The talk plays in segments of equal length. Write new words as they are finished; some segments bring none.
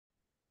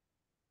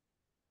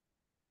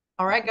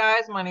All right,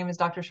 guys. My name is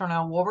Dr.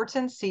 Sharnael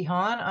Wolverton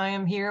Sehan. I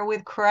am here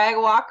with Craig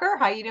Walker.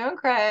 How you doing,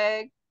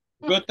 Craig?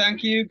 Good,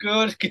 thank you.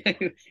 Good.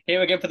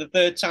 Here again for the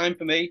third time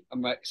for me.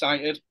 I'm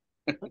excited.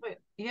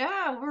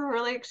 Yeah, we're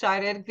really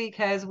excited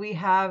because we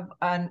have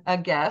a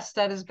guest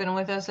that has been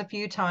with us a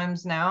few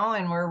times now,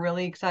 and we're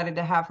really excited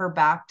to have her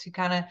back to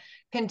kind of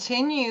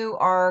continue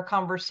our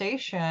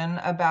conversation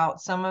about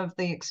some of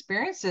the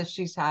experiences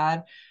she's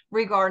had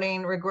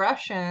regarding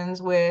regressions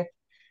with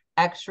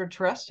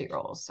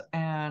extraterrestrials.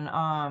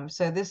 And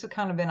so this has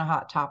kind of been a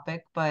hot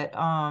topic, but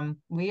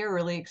we are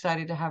really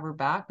excited to have her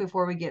back.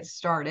 Before we get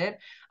started,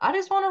 I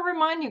just want to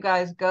remind you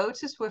guys, go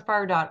to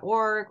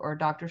swiftfire.org or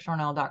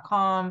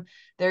drsharnel.com.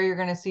 There you're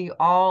going to see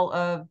all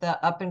of the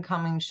up and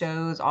coming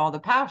shows, all the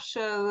past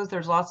shows.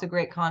 There's lots of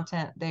great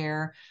content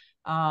there.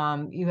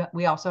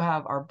 We also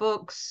have our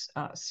books,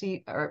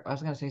 or I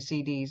was going to say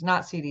CDs,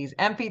 not CDs,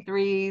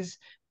 MP3s,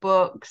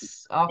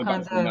 books, all About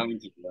kinds the of,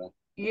 mountains there.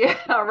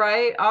 yeah,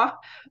 right.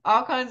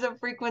 All kinds of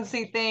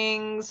frequency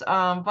things,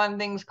 fun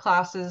things,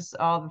 classes,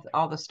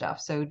 all the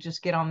stuff. So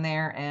just get on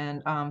there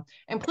and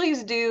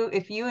please do,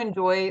 if you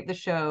enjoy the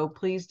show,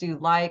 please do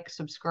like,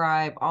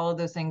 subscribe. All of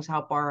those things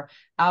help our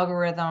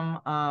algorithm.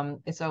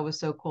 It's always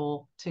so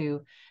cool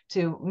to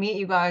meet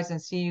you guys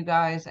and see you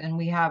guys. And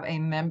we have a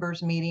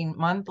members meeting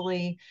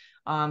monthly.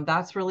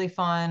 That's really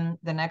fun.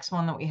 The next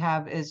one that we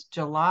have is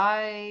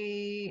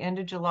July, end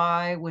of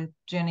July, with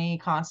Jenny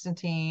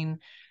Constantine,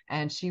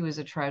 and she was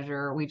a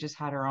treasure. We just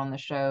had her on the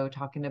show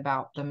talking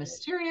about the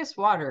mysterious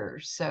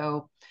waters.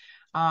 So,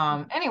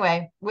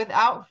 anyway,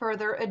 without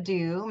further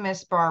ado,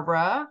 Miss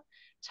Barbara,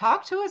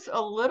 talk to us a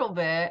little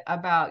bit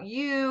about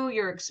you,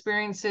 your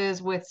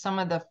experiences with some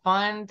of the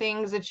fun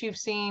things that you've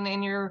seen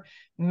in your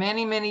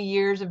many, many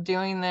years of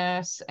doing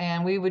this.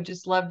 And we would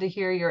just love to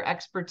hear your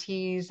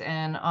expertise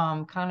and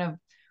kind of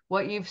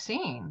what you've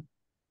seen.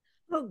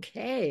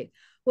 Okay.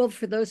 Well,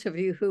 for those of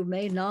you who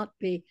may not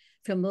be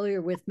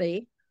familiar with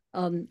me,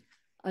 um,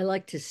 I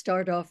like to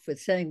start off with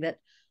saying that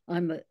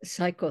I'm a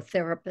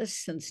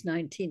psychotherapist since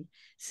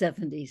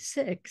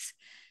 1976.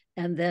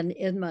 And then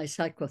in my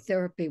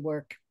psychotherapy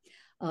work,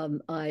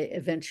 I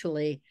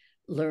eventually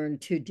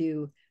learned to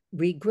do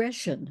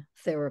regression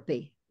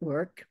therapy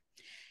work.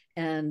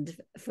 And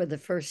for the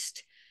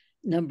first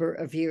number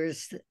of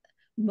years,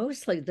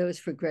 mostly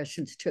those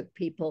regressions took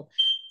people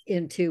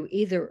into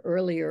either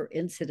earlier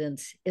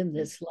incidents in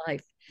this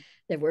life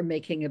that were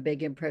making a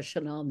big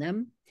impression on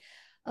them,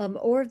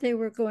 or they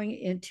were going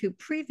into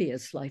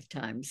previous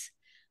lifetimes,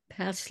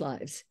 past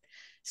lives.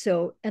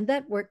 So, and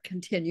that work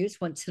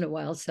continues. Once in a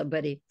while,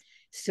 somebody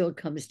still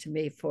comes to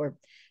me for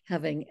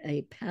having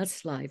a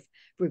past life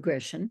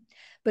regression.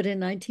 But in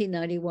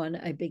 1991,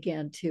 I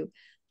began to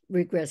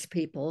regress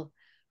people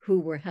who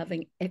were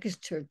having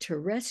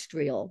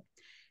extraterrestrial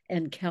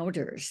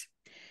encounters.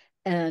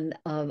 And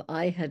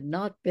I had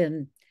not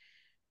been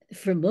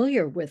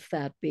familiar with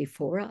that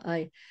before.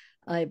 I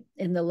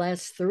in the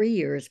last 3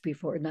 years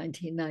before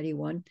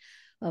 1991,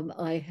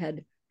 I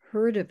had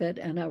heard of it,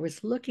 and I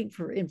was looking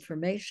for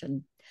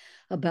information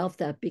about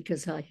that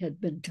because I had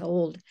been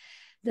told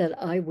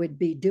that I would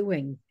be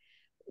doing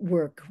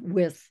work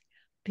with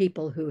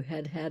people who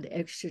had had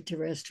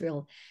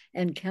extraterrestrial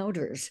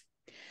encounters.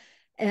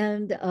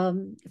 And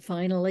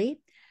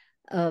finally,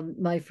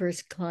 my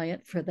first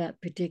client for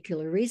that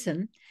particular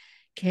reason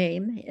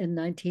came in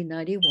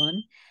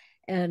 1991,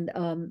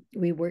 and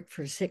we worked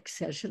for 6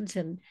 sessions,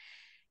 and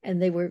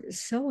they were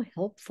so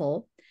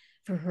helpful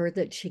for her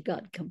that she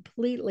got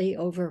completely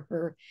over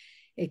her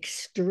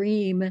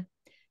extreme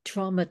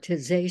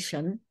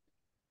traumatization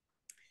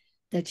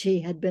that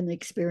she had been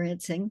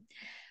experiencing,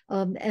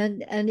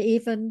 and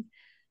even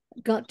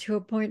got to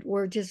a point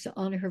where just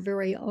on her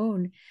very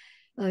own,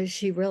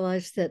 she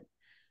realized that,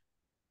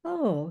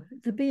 oh,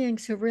 the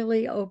beings are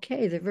really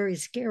okay. They're very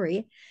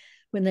scary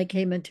when they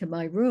came into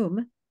my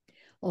room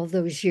all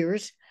those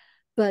years.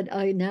 But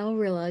I now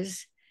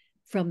realize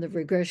from the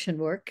regression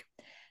work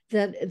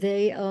that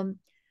they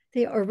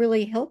are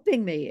really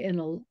helping me in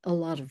a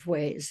lot of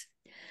ways.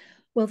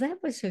 Well,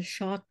 that was a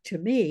shock to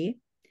me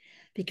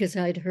because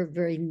I'd heard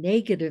very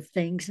negative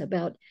things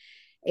about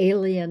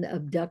alien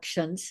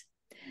abductions.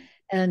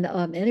 And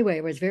anyway,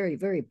 I was very,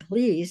 very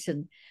pleased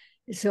and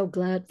so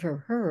glad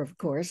for her, of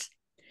course.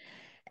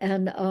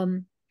 And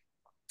and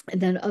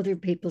then other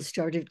people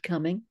started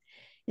coming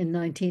in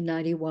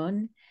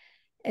 1991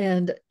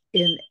 and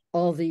in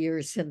all the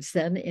years since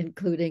then,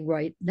 including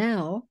right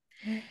now.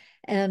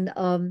 And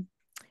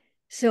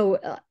so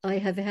I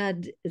have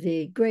had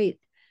the great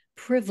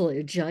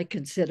privilege, I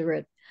consider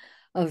it,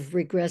 of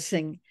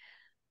regressing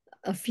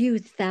a few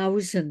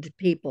thousand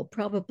people,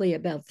 probably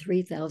about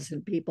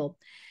 3,000 people.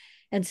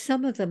 And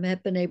some of them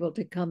have been able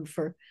to come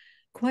for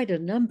quite a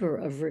number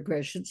of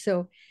regressions.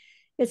 So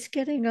it's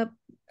getting up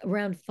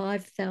around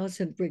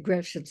 5,000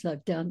 regressions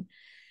I've done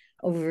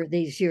over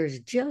these years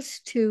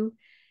just to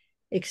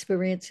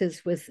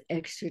experiences with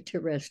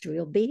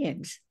extraterrestrial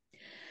beings.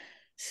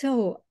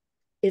 So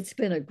it's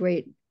been a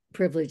great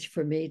privilege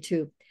for me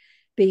to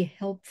be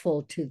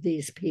helpful to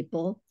these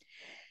people.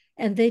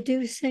 And they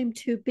do seem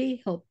to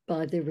be helped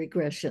by the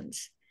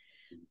regressions.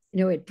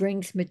 It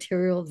brings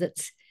material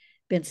that's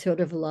been sort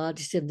of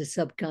lodged in the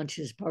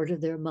subconscious part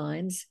of their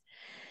minds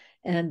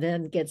and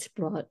then gets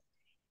brought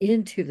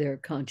into their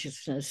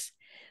consciousness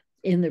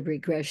in the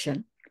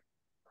regression.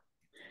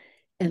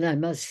 And I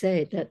must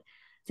say that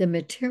the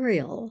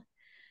material,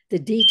 the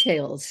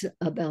details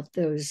about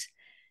those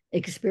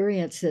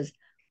experiences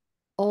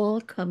all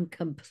come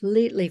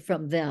completely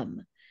from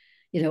them.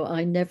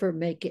 I never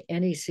make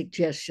any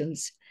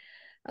suggestions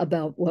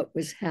about what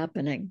was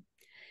happening.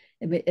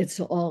 I mean, it's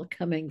all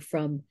coming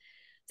from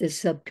the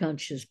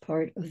subconscious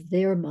part of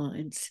their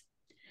minds.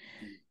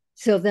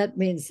 So that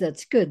means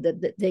that's good,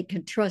 that they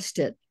can trust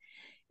it.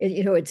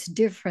 It's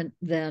different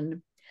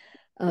than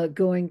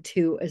going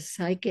to a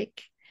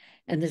psychic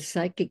and the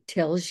psychic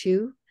tells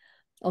you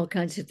all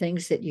kinds of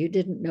things that you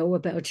didn't know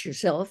about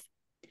yourself.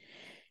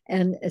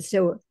 And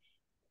so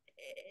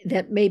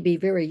that may be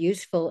very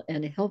useful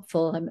and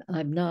helpful.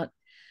 I'm not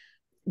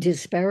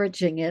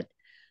disparaging it,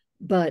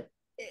 but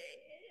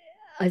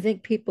I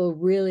think people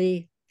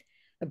really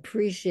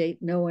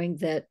appreciate knowing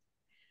that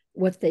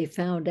what they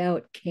found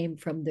out came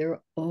from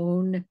their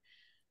own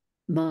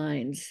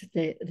minds,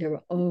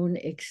 their own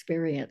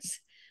experience,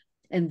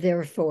 and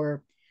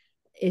therefore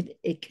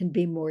it can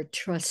be more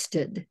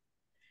trusted.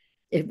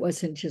 It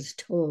wasn't just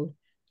told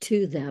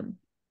to them.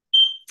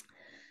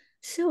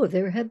 So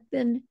there have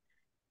been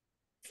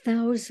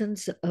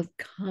thousands of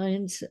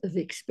kinds of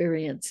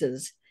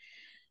experiences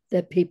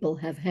that people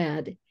have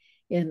had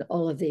in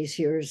all of these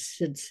years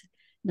since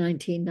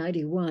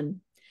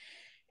 1991.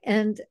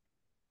 And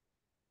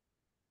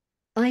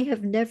I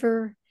have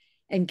never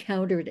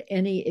encountered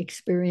any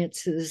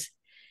experiences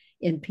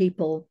in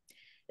people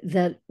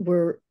that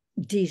were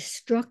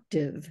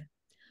destructive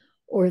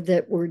or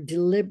that were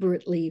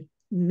deliberately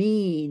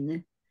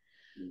mean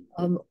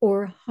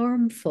or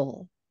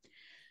harmful.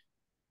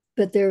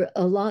 But there are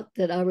a lot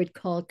that I would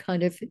call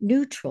kind of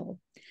neutral.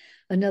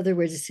 In other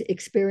words,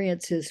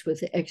 experiences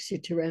with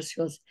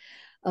extraterrestrials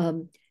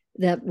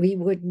that we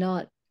would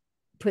not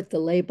put the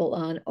label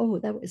on, oh,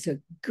 that was a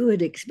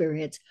good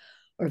experience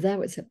or that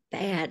was a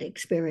bad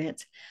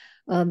experience.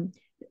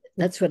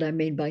 That's what I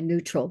mean by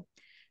neutral,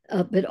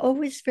 but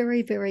always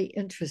very, very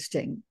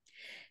interesting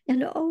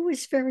and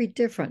always very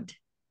different.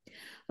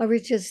 I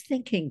was just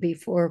thinking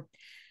before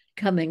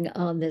coming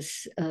on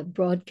this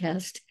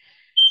broadcast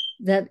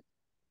that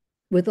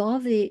with all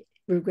the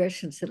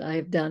regressions that I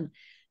have done,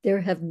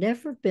 there have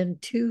never been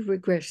two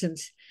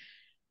regressions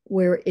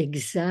where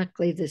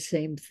exactly the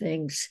same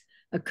things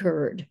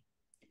occurred.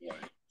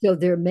 So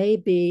there may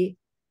be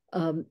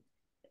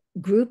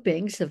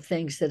groupings of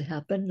things that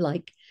happen,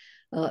 like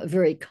a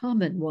very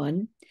common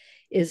one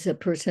is a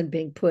person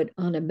being put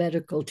on a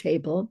medical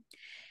table,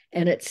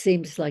 and it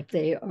seems like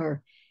they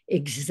are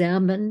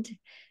examined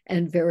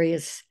and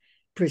various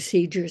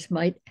procedures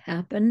might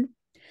happen.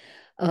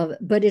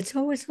 But it's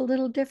always a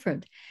little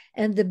different.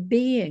 And the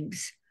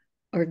beings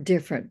are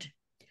different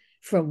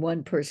from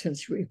one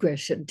person's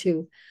regression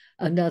to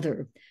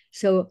another.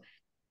 So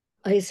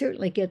I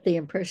certainly get the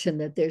impression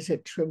that there's a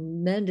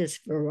tremendous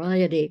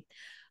variety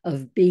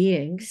of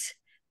beings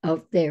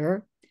out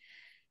there,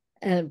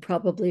 and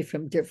probably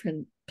from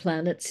different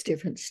planets,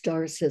 different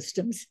star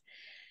systems,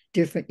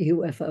 different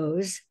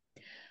UFOs.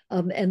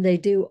 And they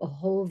do a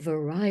whole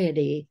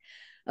variety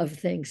of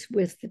things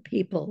with the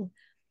people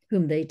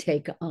whom they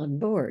take on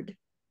board.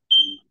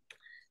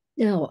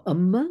 Now,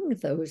 among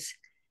those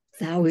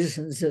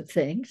thousands of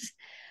things,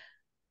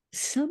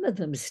 some of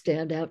them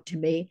stand out to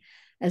me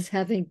as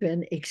having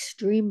been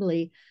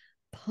extremely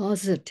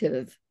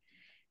positive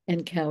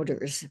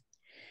encounters.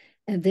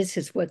 And this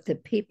is what the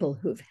people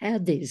who've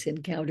had these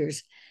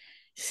encounters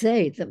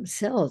say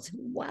themselves.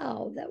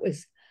 Wow, that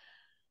was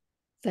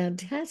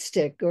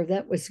fantastic, or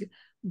that was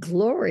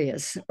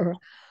glorious, or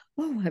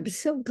oh, I'm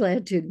so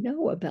glad to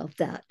know about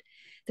that.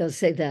 They'll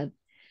say that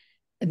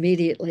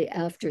immediately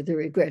after the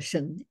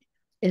regression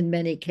in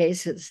many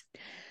cases.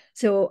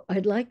 So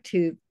I'd like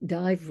to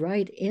dive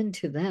right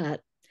into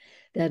that.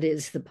 That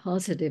is the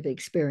positive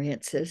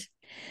experiences.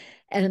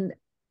 And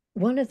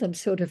one of them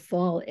sort of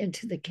fall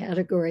into the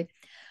category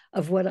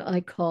of what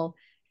I call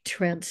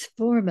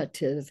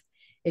transformative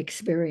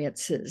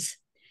experiences.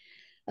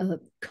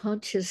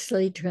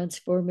 Consciously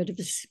transformative,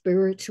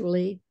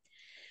 spiritually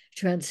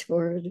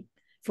transformative,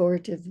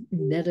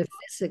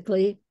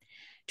 metaphysically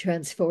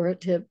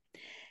transformative.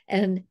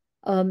 And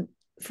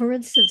for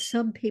instance,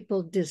 some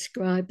people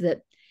describe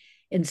that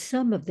in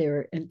some of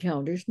their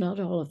encounters, not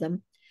all of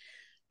them,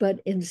 but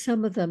in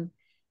some of them,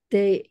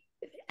 they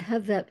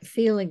have that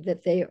feeling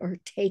that they are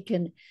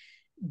taken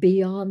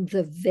beyond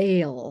the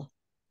veil.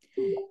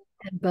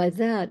 And by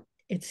that,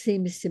 it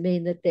seems to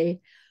mean that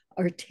they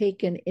are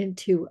taken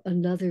into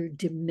another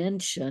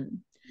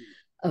dimension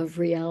of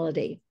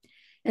reality.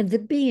 And the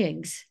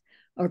beings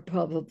are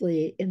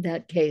probably, in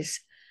that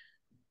case,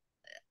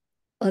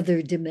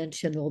 other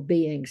dimensional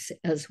beings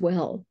as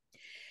well.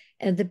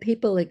 And the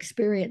people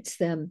experience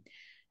them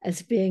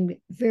as being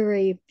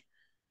very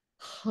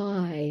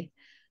high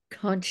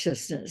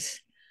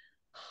consciousness,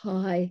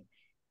 high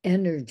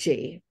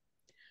energy,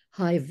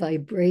 high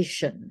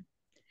vibration,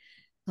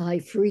 high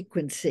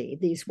frequency.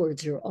 These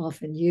words are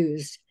often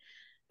used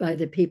by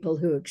the people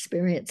who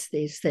experience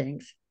these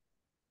things.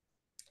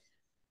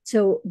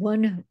 So,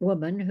 one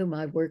woman whom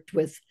I worked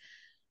with,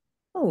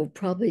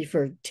 probably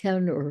for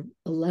 10 or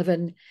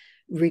 11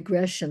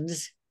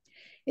 regressions,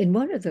 in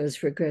one of those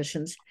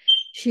regressions,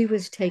 she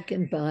was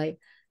taken by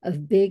a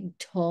big,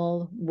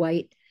 tall,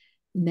 white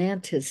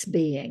mantis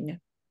being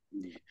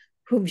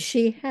whom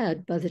she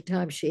had, by the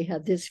time she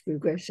had this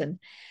regression,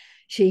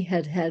 she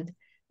had had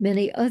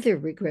many other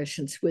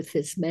regressions with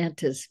this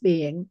mantis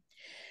being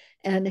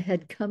and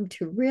had come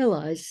to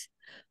realize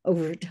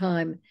over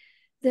time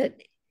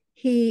that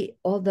he,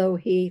 although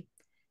he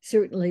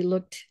certainly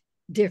looked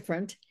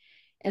different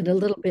and a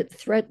little bit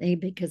threatening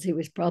because he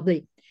was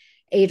probably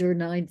 8 or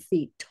 9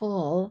 feet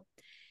tall,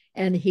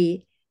 and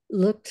he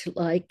looked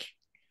like,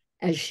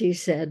 as she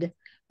said,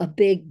 a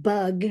big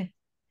bug.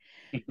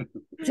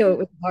 So it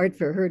was hard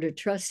for her to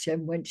trust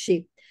him when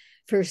she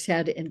first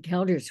had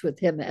encounters with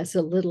him as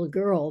a little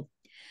girl.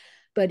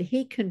 But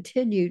he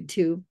continued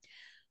to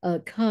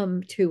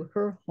come to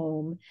her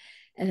home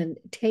and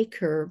take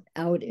her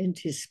out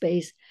into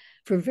space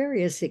for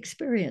various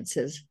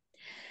experiences.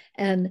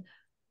 And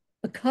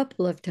a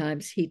couple of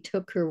times he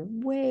took her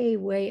way,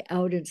 way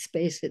out in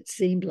space, it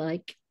seemed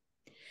like,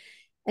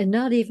 and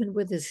not even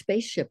with a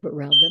spaceship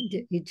around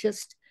them. He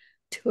just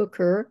took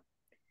her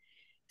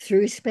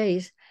through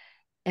space.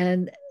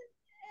 And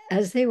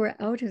as they were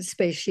out in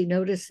space, she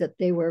noticed that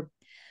they were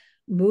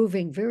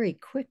moving very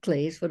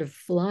quickly, sort of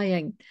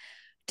flying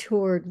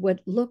toward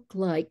what looked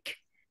like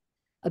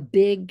a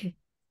big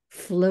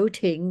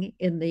floating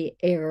in the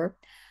air,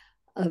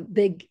 a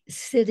big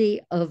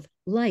city of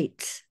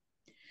lights.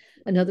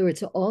 In other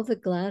words, all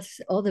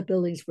the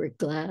buildings were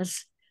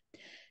glass,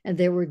 and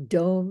there were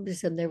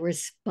domes and there were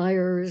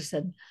spires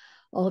and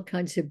all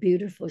kinds of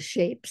beautiful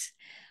shapes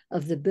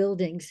of the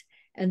buildings.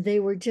 And they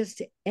were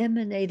just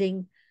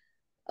emanating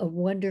a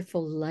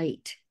wonderful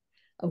light,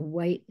 a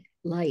white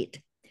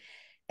light.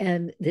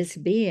 And this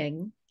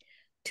being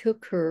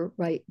took her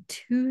right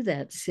to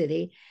that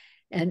city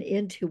and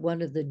into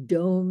one of the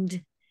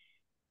domed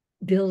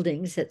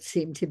buildings that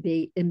seemed to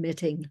be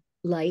emitting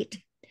light.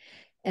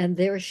 And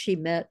there she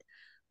met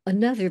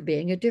another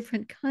being, a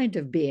different kind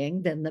of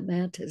being than the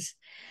mantis.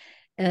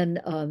 And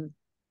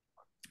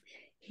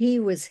he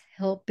was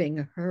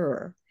helping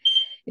her.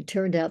 It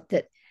turned out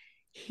that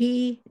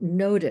he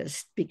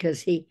noticed,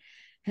 because he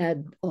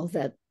had all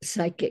that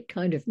psychic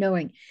kind of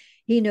knowing,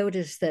 he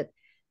noticed that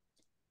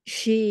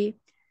she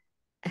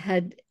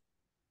had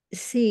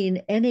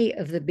seen any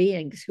of the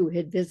beings who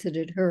had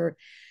visited her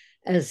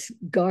as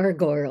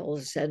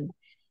gargoyles and,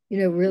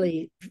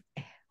 really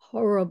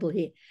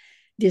horribly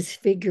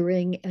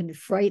disfiguring and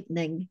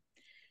frightening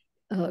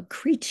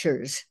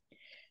creatures.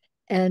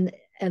 And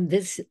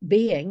this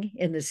being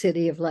in the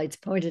City of Lights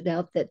pointed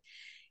out that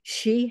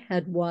she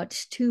had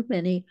watched too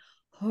many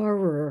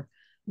horror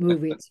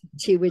movies when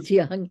she was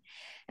young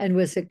and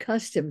was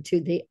accustomed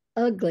to the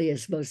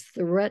ugliest, most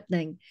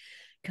threatening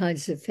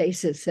kinds of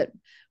faces that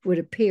would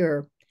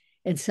appear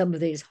in some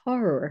of these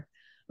horror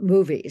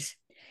movies.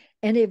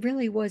 And it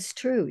really was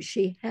true.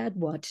 She had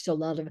watched a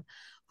lot of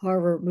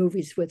horror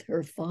movies with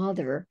her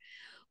father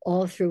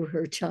all through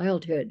her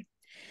childhood.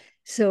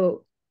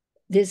 So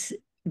this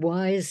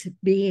wise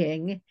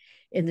being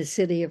in the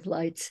City of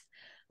Lights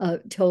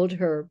told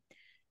her,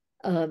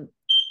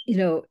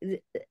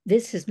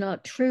 this is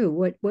not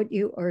true. What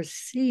you are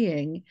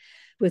seeing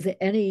with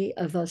any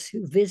of us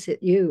who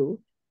visit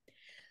you,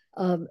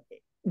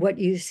 what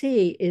you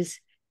see is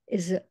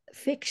a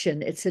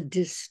fiction. It's a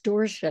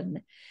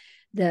distortion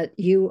that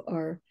you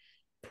are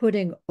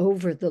putting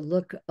over the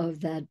look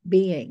of that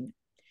being.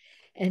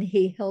 And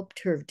he helped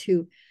her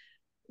to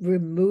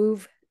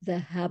remove the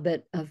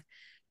habit of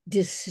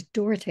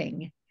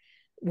distorting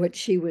what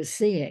she was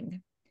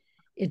seeing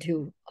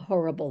into a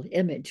horrible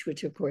image,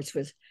 which of course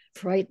was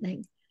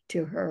frightening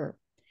to her.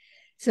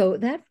 So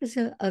that was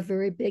a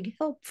very big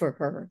help for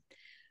her,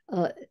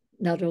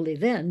 not only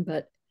then,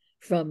 but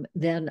from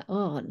then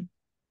on.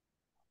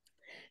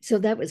 So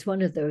that was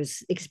one of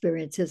those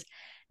experiences.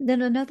 And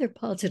then another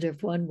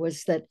positive one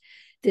was that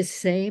this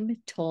same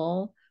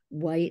tall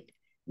white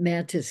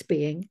mantis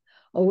being,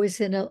 always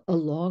in a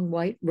long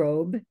white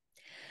robe,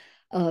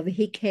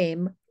 he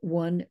came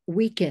one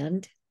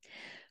weekend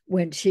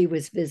when she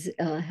was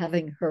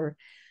having her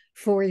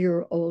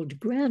 4-year-old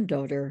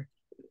granddaughter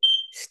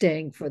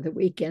staying for the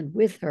weekend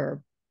with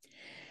her.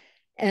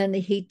 And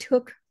he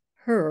took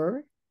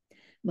her,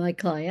 my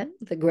client,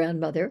 the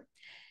grandmother,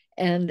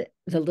 and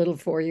the little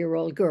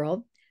 4-year-old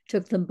girl,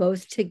 took them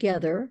both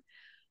together,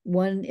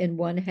 one in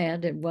one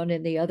hand and one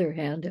in the other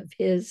hand of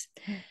his,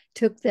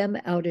 took them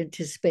out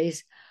into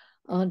space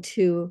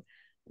onto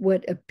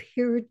what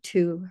appeared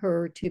to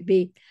her to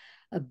be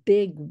a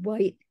big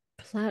white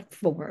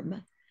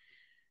platform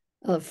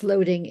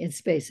floating in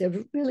space,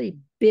 a really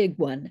big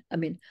one. I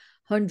mean,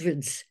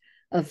 hundreds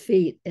of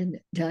feet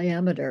in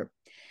diameter.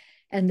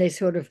 And they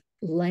sort of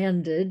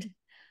landed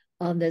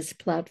on this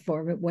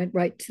platform. It went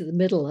right to the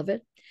middle of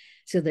it,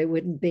 so they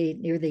wouldn't be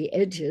near the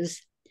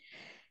edges.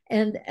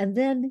 And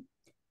then,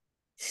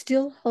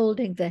 still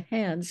holding the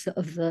hands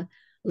of the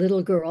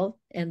little girl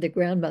and the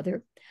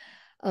grandmother,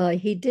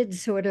 he did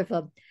sort of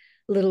a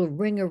little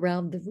ring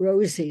around the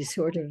rosy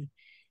sort of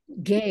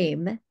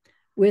game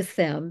with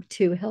them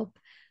to help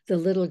the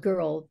little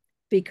girl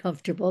be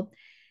comfortable.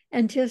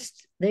 And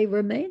just they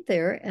remained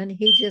there, and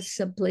he just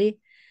simply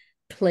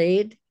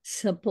played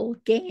simple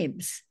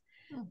games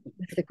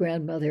with the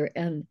grandmother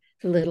and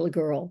the little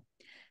girl.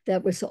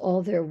 That was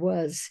all there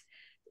was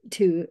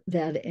to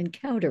that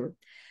encounter.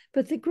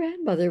 But the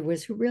grandmother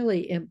was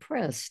really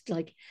impressed,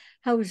 like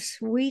how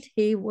sweet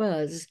he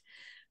was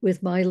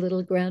with my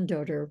little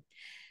granddaughter.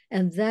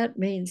 And that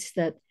means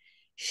that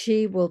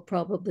she will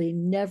probably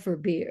never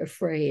be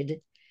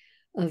afraid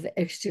of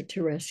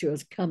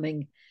extraterrestrials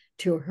coming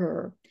to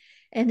her.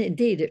 And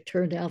indeed, it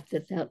turned out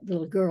that that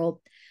little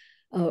girl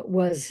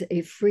was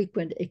a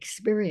frequent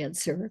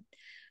experiencer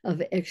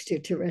of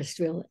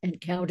extraterrestrial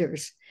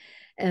encounters.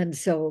 And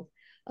so,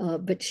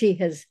 but she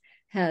has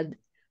had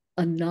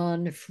a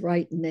non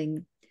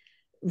frightening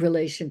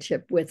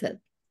relationship with it.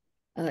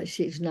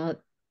 She's not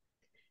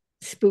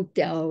spooked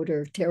out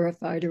or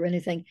terrified or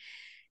anything.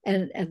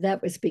 And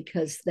that was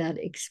because that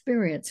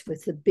experience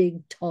with the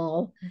big,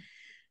 tall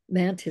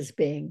mantis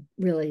being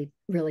really,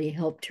 really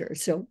helped her.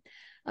 So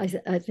I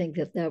think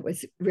that that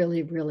was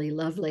really, really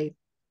lovely.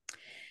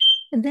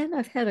 And then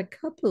I've had a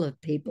couple of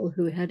people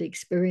who had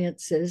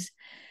experiences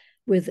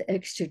with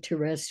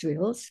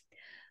extraterrestrials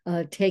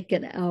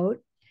taken out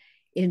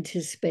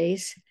into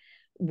space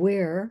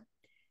where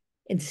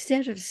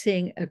instead of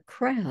seeing a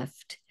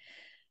craft,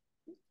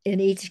 in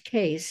each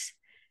case,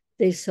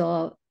 they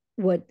saw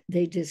what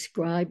they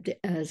described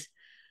as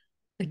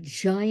a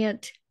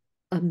giant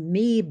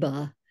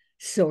amoeba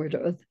sort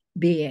of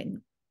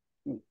being.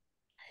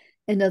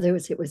 In other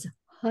words, it was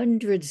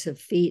hundreds of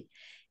feet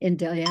in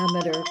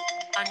diameter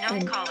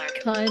and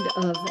kind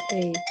of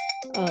a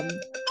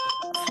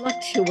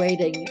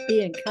fluctuating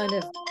being, kind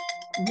of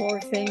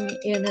morphing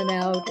in and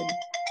out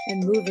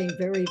and moving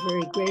very,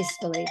 very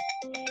gracefully.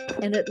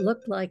 And it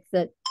looked like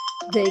that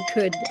they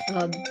could,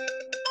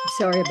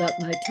 sorry about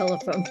my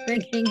telephone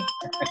ringing.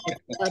 I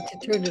forgot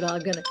to turn it on.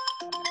 I'm going to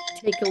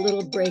take a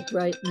little break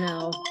right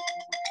now.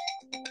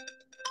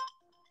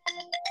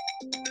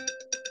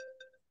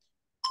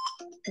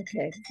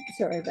 Okay,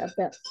 sorry about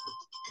that.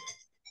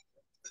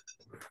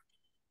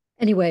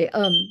 Anyway,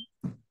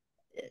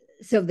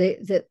 so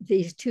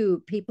these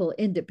two people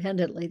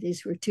independently,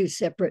 these were two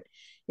separate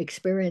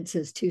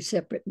experiences, two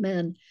separate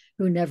men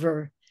who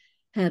never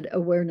had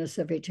awareness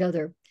of each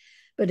other.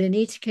 But in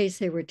each case,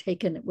 they were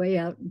taken way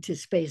out into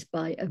space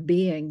by a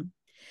being,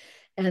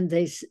 and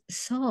they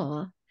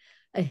saw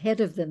ahead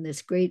of them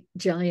this great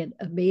giant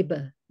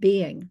amoeba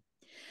being.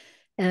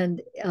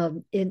 And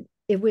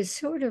it was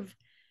sort of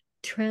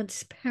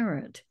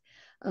transparent.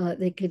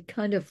 They could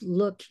kind of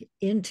look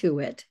into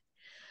it.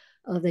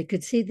 They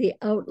could see the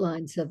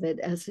outlines of it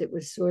as it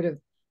was sort of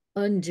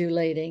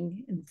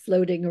undulating and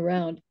floating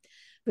around,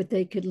 but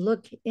they could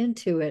look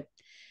into it.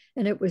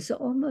 And it was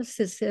almost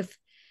as if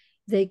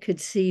they could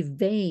see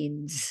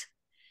veins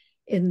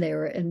in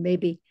there and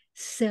maybe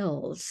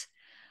cells.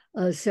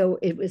 So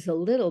it was a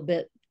little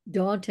bit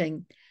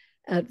daunting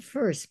at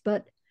first,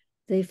 but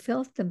they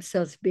felt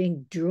themselves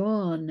being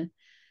drawn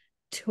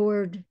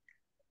toward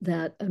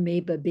that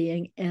amoeba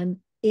being and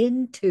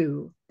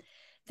into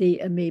the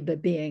amoeba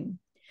being.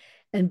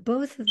 And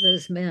both of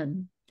those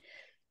men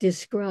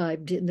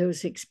described in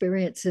those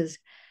experiences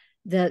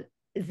that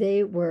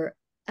they were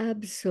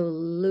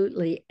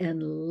absolutely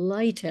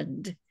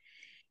enlightened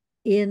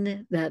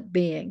in that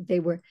being.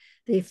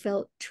 They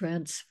felt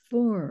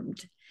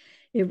transformed.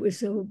 It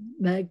was a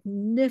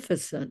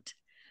magnificent,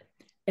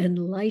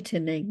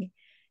 enlightening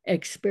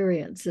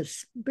experience, a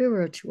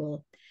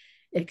spiritual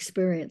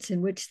experience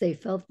in which they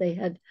felt they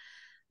had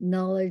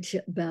knowledge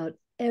about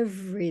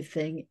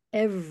everything,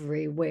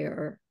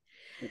 everywhere,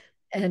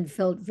 and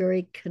felt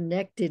very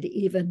connected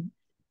even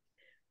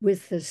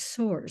with the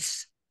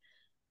source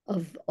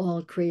of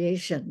all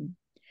creation.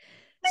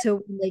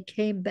 So when they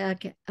came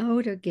back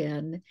out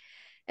again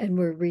and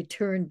were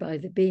returned by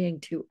the being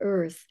to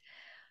Earth,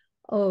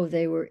 oh,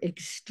 they were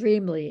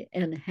extremely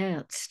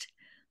enhanced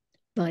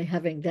by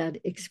having that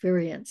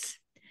experience.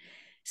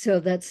 So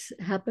that's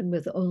happened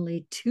with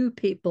only two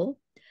people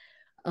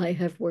I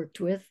have worked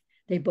with.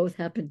 They both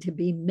happen to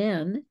be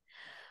men.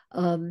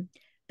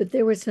 But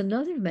there was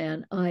another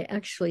man I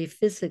actually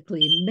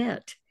physically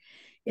met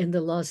in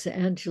the Los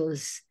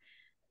Angeles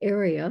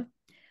area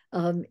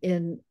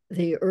in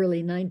the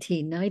early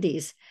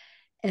 1990s.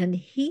 And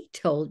he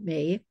told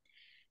me,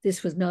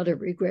 this was not a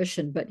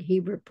regression, but he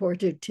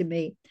reported to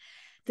me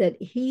that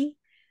he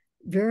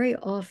very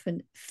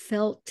often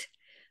felt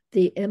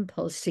the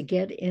impulse to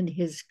get in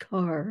his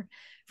car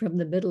from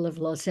the middle of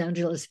Los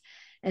Angeles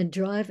and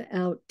drive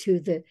out to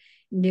the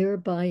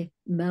nearby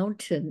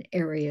mountain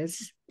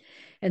areas.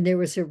 And there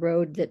was a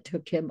road that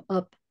took him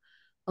up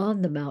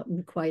on the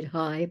mountain quite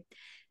high.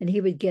 And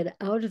he would get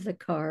out of the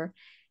car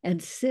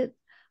and sit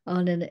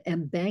on an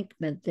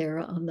embankment there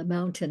on the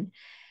mountain.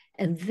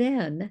 And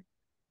then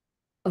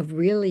a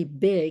really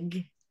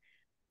big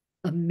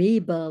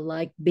amoeba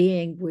like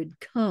being would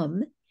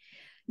come.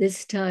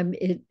 This time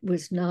it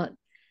was not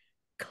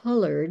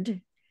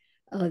colored.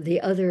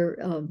 The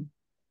other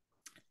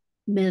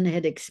men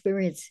had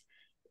experienced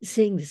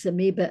seeing this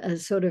amoeba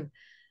as sort of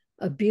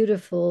a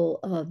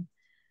beautiful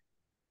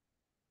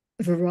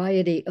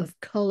variety of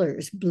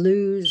colors,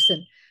 blues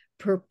and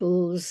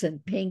purples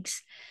and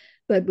pinks.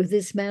 But with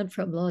this man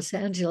from Los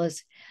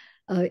Angeles,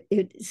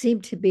 it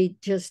seemed to be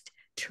just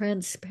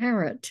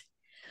transparent,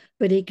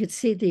 but he could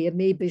see the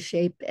amoeba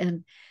shape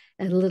and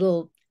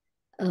little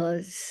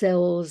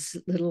cells,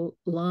 little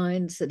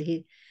lines that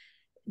he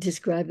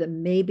described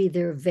them. Maybe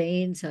they're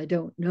veins, I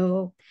don't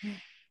know.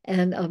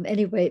 And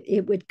anyway,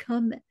 it would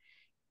come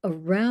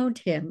around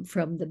him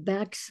from the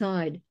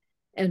backside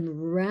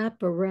and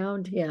wrap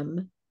around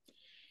him,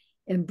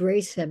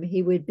 embrace him.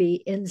 He would be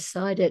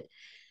inside it.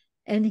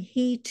 And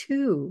he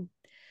too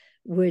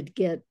would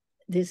get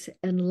this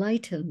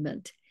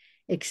enlightenment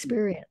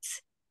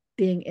experience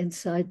being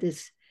inside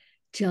this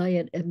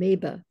giant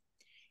amoeba.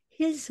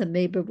 His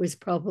amoeba was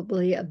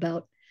probably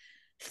about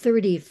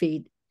 30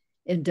 feet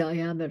in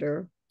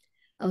diameter,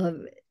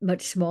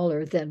 much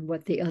smaller than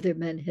what the other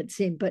men had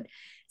seen, but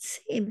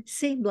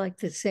seemed like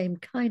the same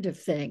kind of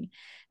thing.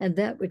 And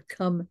that would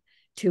come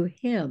to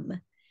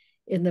him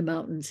in the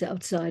mountains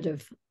outside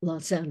of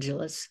Los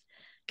Angeles,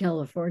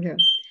 California.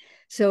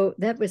 So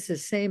that was the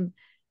same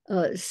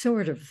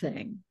sort of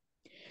thing.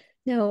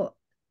 Now,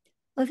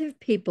 other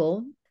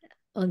people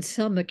on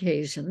some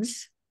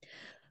occasions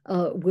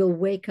will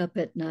wake up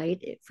at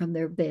night from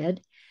their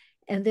bed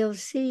and they'll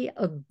see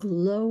a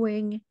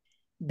glowing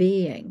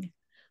being,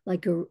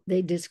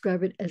 they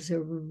describe it as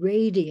a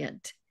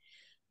radiant,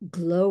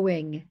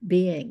 glowing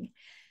being,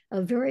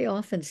 very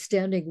often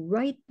standing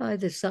right by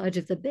the side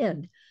of the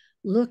bed,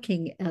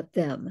 looking at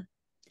them.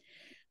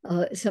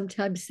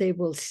 Sometimes they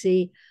will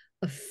see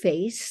a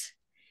face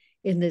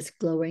in this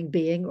glowing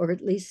being, or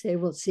at least they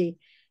will see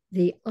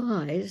the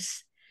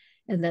eyes,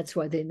 and that's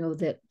why they know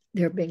that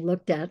they're being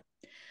looked at.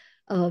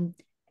 And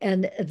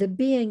the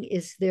being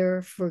is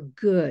there for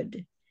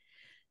good.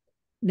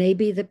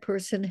 Maybe the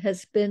person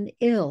has been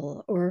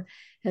ill or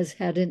has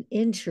had an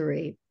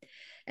injury,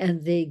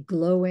 and the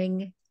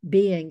glowing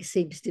being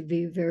seems to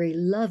be very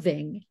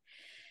loving,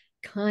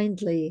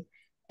 kindly,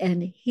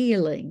 and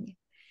healing.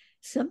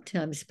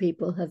 Sometimes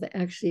people have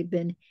actually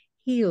been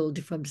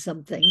healed from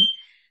something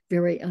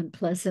very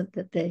unpleasant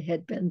that they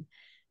had been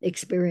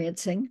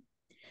experiencing.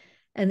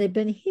 And they've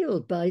been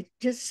healed by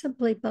just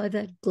simply by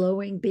that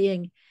glowing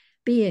being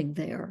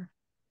there.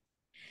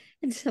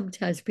 And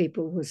sometimes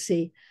people will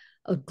see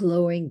a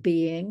glowing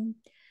being,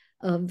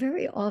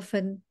 very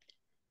often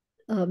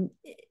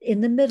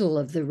in the middle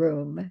of the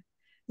room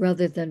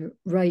rather than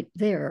right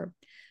there.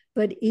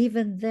 But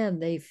even then,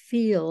 they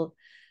feel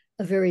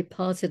a very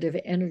positive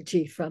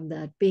energy from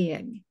that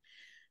being.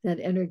 That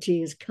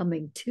energy is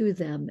coming to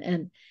them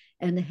and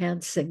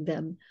enhancing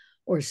them,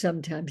 or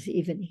sometimes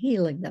even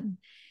healing them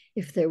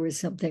if there was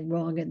something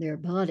wrong in their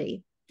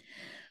body.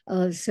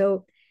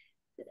 So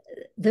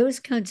those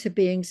kinds of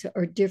beings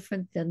are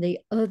different than the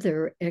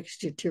other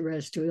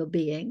extraterrestrial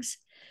beings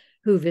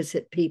who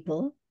visit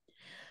people.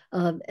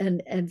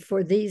 And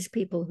for these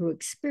people who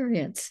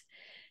experience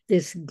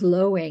this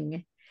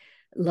glowing,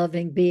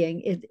 loving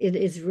being, it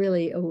is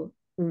really a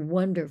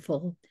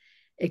wonderful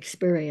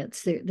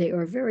experience. They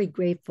are very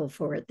grateful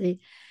for it.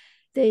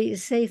 They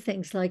say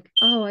things like,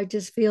 "Oh, I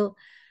just feel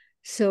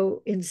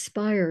so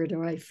inspired,"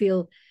 or "I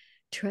feel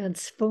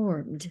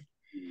transformed."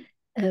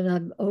 And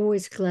I'm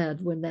always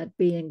glad when that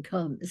being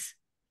comes.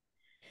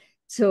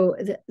 So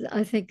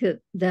I think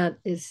that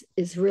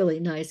is really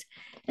nice.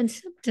 And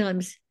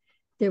sometimes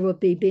there will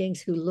be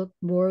beings who look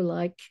more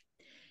like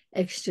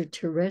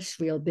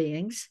extraterrestrial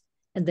beings,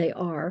 and they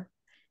are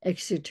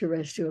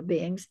extraterrestrial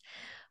beings.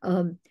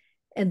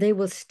 And they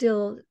will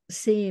still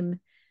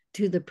seem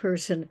to the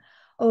person,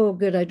 "Oh,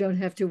 good, I don't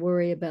have to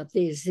worry about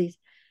these.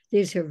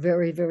 These are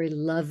very, very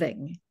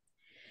loving."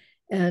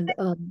 And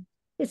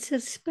it's a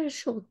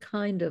special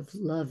kind of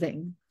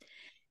loving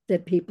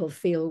that people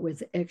feel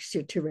with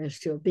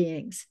extraterrestrial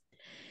beings.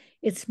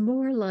 It's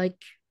more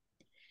like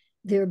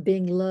they're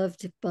being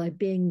loved by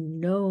being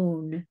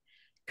known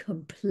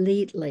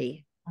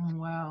completely. Oh,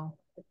 wow.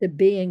 The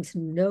beings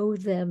know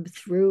them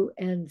through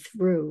and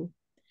through.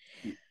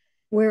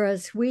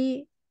 Whereas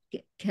we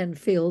can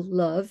feel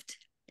loved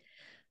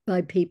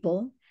by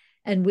people,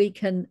 and we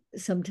can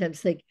sometimes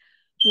think,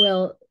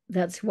 well,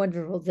 that's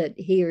wonderful that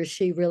he or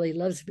she really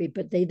loves me,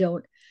 but they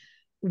don't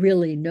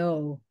really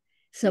know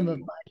some of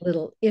my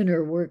little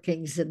inner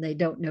workings, and they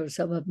don't know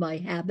some of my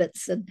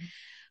habits, and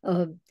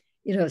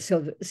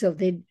so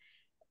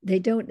they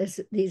don't,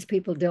 these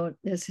people don't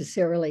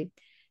necessarily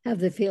have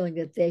the feeling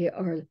that they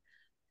are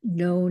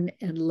known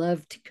and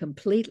loved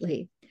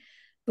completely.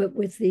 But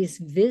with these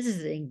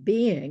visiting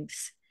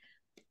beings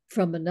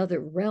from another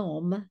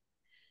realm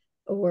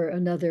or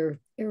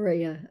another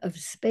area of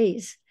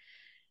space,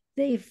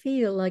 they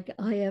feel like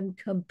I am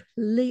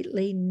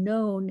completely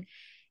known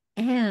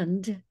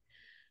and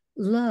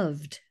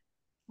loved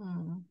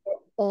Mm. for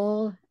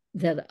all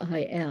that I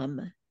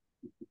am,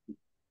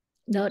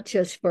 not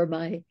just for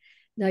my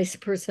nice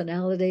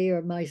personality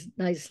or my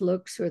nice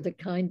looks or the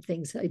kind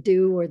things I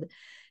do or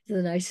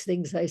the nice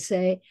things I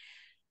say.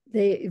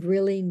 They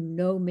really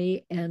know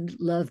me and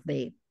love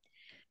me.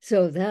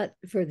 So that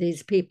for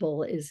these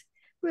people is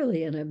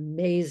really an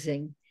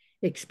amazing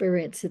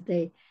experience that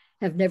they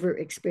have never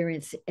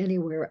experienced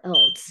anywhere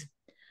else,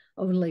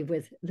 only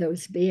with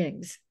those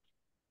beings.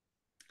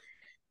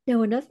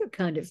 Now, another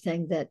kind of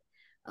thing that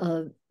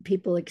uh,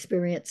 people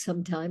experience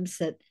sometimes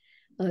that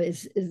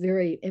is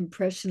very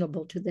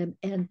impressionable to them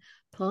and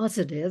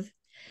positive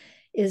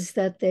is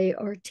that they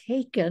are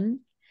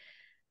taken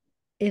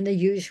in a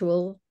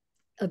usual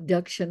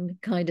abduction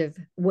kind of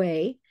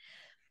way,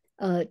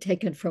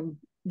 taken from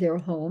their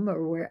home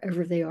or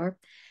wherever they are,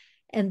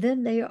 and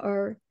then they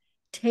are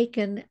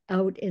taken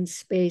out in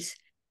space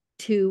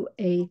to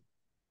a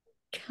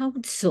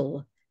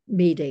council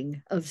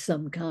meeting of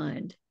some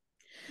kind.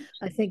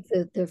 I think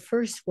that the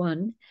first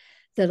one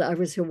that I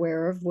was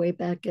aware of way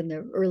back in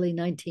the early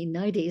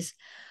 1990s,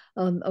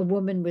 a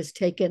woman was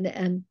taken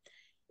and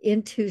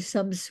into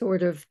some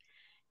sort of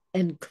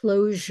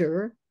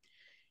enclosure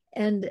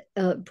and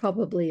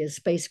probably a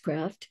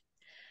spacecraft.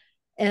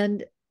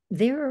 And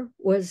there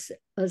was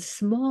a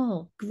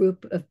small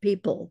group of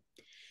people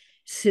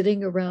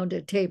sitting around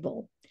a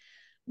table.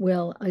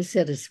 Well, I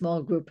said a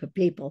small group of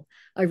people.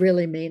 I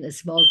really mean a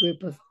small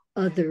group of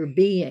other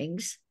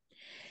beings.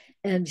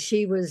 And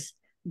she was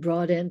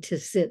brought in to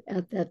sit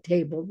at that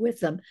table with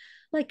them,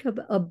 like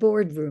a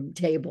boardroom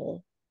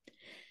table.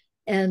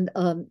 And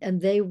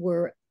they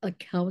were a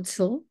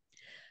council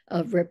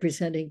of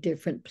representing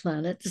different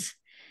planets,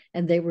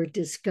 and they were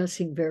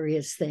discussing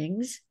various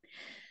things.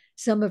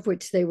 Some of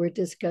which they were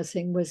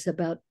discussing was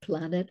about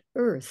planet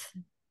Earth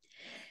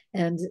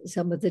and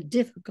some of the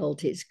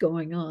difficulties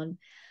going on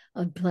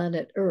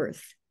planet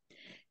Earth.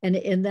 And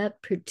in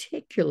that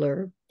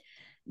particular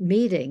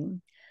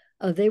meeting,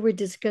 they were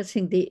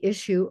discussing the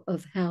issue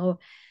of how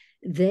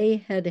they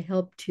had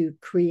helped to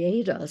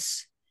create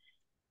us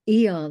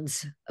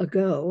eons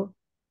ago,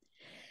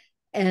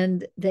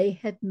 and they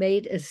had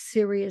made a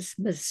serious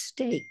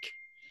mistake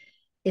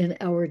in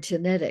our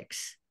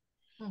genetics.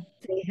 Hmm.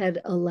 They had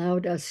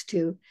allowed us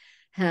to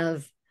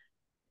have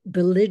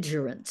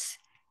belligerence,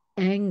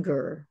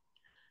 anger,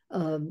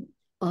 um,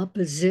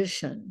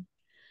 opposition,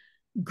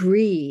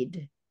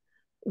 greed,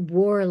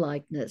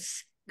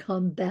 warlikeness,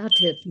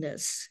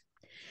 combativeness.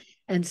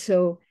 And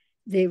so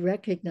they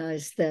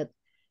recognize that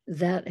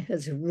that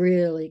has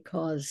really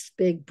caused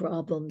big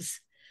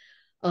problems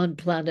on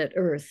planet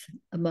Earth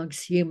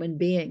amongst human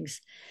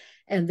beings.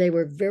 And they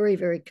were very,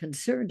 very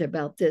concerned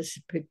about this,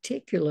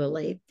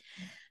 particularly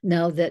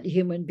now that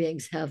human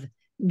beings have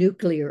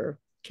nuclear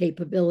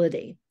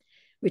capability,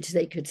 which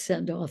they could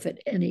send off at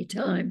any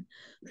time.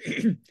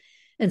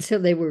 And so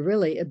they were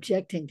really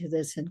objecting to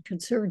this and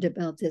concerned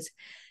about this.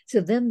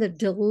 So then the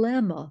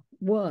dilemma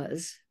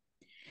was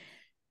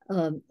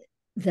um,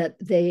 that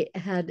they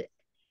had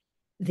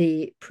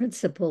the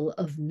principle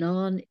of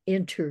non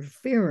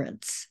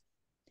interference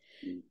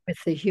with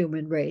the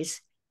human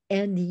race.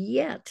 And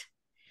yet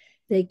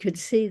they could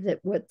see that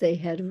what they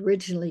had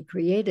originally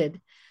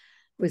created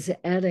was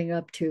adding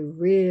up to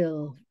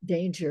real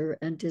danger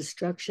and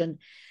destruction.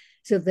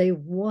 So they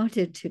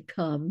wanted to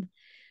come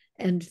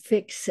and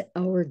fix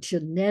our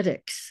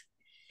genetics,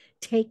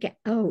 take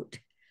out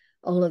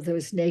all of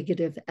those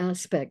negative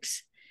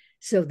aspects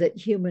so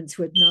that humans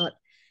would not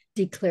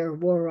declare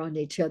war on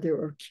each other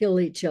or kill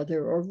each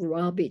other or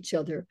rob each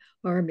other,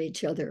 harm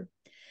each other.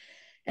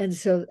 And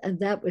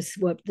that was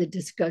what the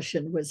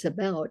discussion was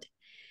about.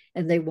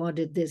 And they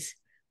wanted this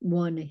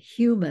one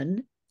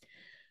human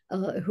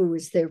who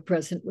was there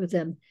present with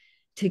them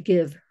to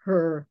give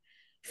her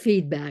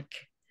feedback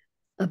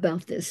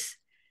about this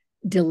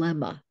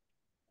dilemma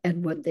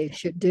and what they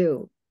should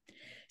do.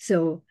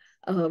 So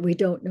we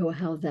don't know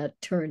how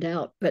that turned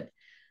out, but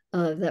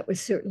that was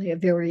certainly a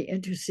very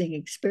interesting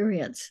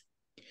experience.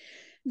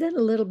 Then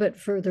a little bit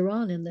further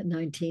on in the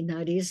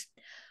 1990s,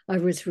 I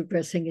was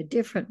regressing a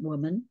different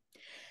woman,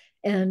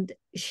 and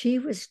she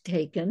was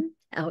taken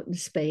out in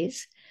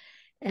space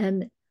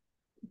and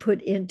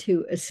put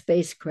into a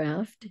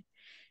spacecraft.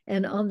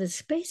 And on the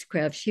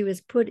spacecraft, she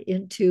was put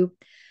into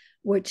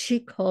what she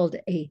called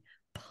a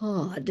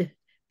pod,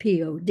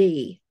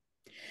 POD.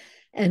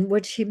 And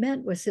what she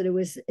meant was that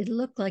it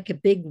looked like a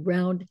big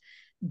round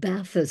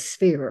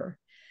bathysphere,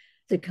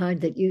 the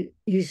kind that you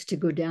used to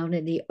go down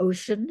in the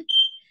ocean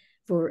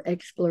for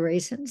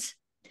explorations.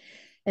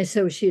 And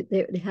so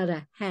they had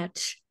a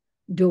hatch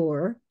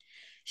door.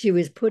 She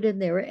was put in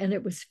there and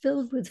it was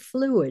filled with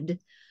fluid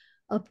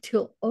up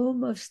till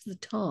almost the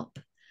top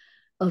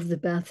of the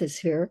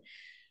bathysphere.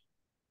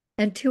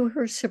 And to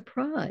her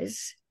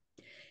surprise,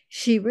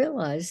 she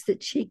realized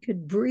that she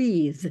could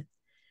breathe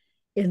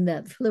in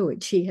that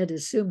fluid. She had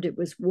assumed it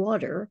was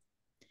water,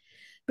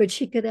 but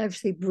she could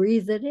actually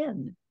breathe it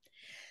in.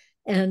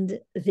 And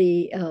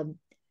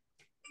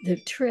the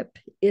trip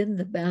in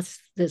the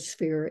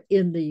bathysphere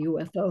in the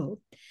UFO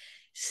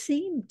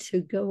seemed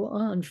to go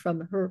on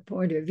from her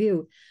point of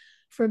view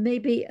for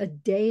maybe a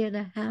day and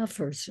a half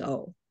or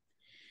so.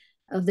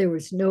 There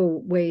was no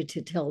way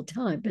to tell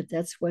time, but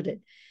that's what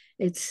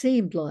it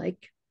seemed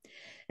like.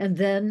 And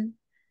then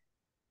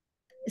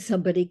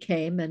somebody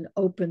came and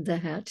opened the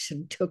hatch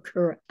and took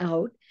her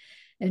out,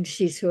 and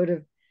she sort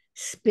of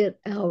spit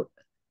out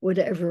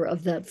whatever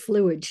of that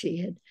fluid she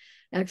had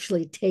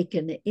actually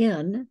taken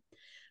in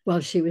while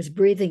she was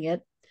breathing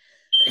it,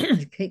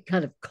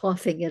 kind of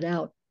coughing it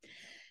out.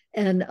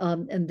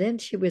 And then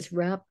she was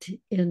wrapped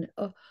in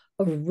a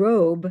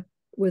robe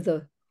with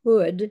a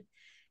hood,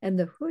 and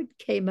the hood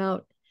came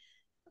out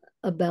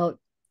about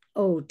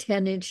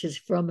 10 inches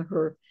from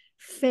her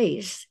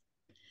face,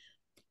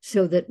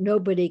 so that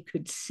nobody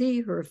could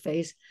see her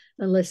face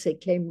unless they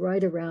came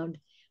right around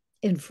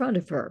in front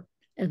of her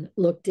and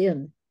looked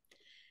in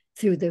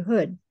through the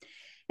hood.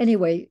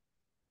 Anyway,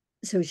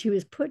 so she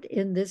was put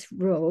in this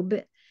robe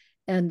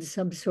and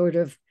some sort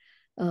of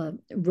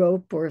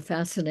rope or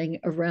fastening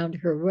around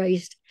her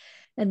waist.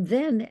 And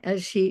then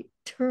as she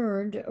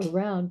turned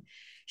around,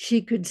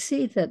 she could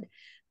see that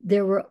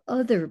there were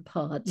other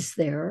pods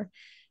there,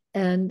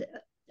 and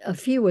a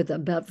few of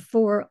them, about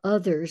 4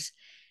 others,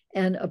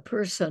 and a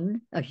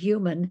person, a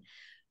human,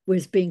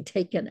 was being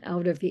taken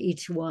out of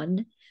each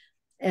one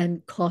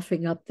and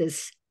coughing up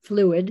this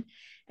fluid,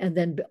 and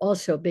then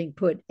also being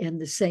put in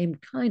the same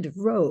kind of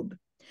robe.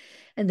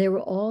 And they were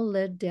all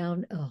led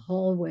down a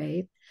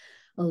hallway,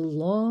 a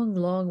long,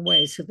 long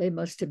way. So they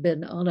must have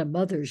been on a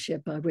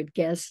mothership, I would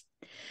guess.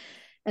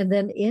 And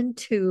then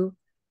into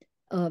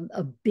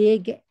a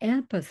big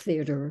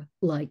amphitheater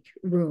like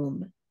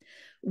room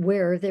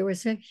where there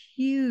was a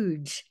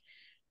huge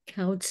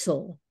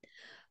council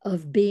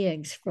of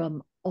beings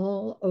from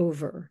all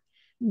over,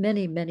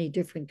 many, many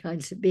different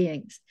kinds of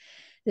beings.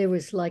 There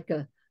was like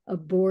a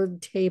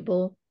board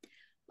table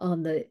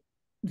on the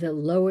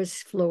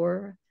lowest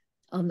floor,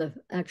 on the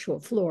actual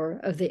floor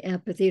of the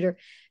amphitheater,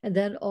 and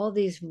then all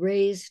these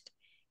raised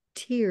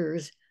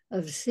tiers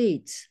of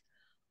seats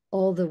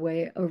all the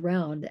way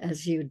around,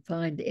 as you'd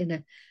find in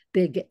a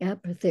big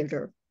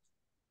amphitheater.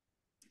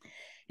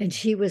 And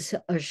she was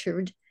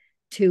ushered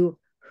to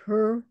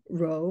her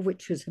row,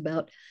 which was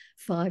about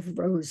 5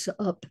 rows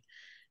up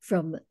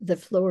from the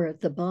floor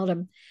at the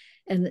bottom,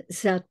 and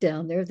sat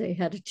down there. They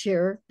had a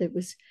chair that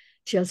was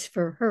just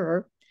for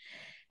her.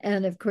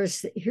 And of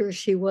course, here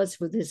she was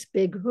with this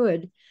big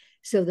hood,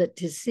 so that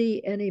to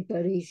see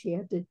anybody, she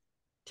had to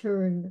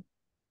turn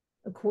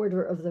a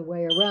quarter of the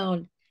way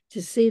around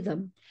to see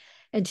them.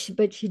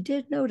 But she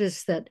did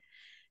notice that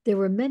there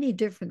were many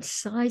different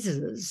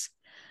sizes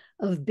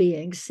of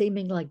beings,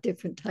 seeming like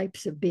different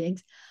types of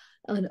beings,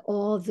 on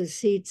all the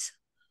seats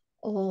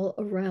all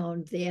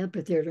around the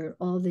amphitheater,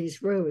 all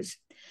these rows.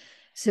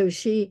 So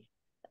she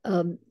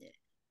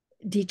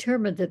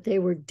determined that they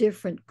were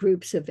different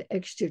groups of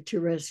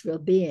extraterrestrial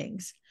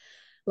beings,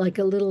 like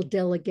a little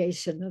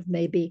delegation of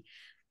maybe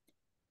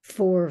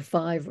 4 or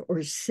 5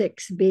 or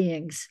 6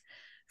 beings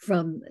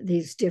from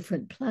these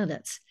different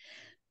planets.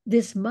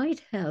 This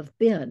might have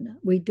been,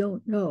 we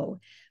don't know,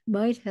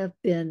 might have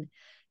been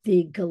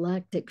the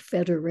Galactic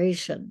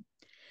Federation.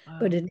 Wow.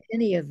 But in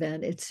any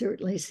event, it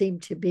certainly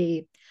seemed to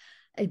be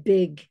a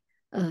big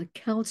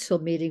council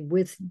meeting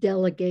with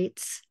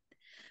delegates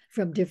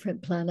from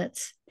different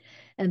planets,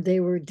 and they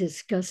were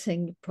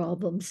discussing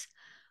problems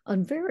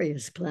on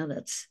various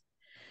planets.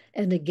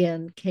 And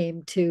again,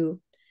 came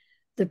to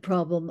the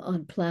problem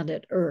on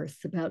planet Earth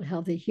about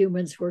how the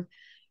humans were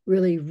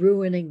really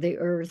ruining the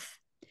Earth,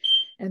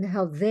 and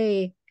how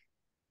they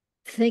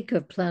think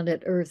of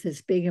planet Earth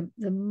as being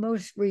the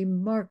most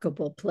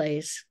remarkable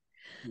place.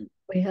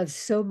 We have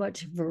so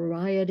much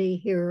variety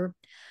here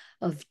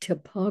of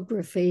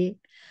topography,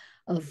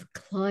 of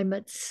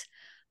climates,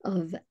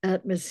 of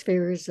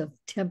atmospheres, of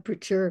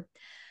temperature,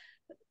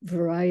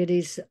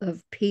 varieties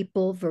of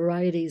people,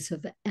 varieties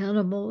of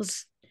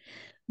animals,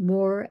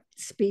 more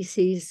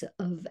species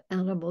of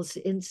animals,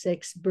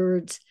 insects,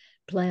 birds,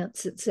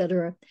 plants,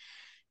 etc.,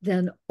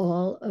 than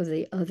all of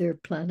the other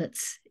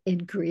planets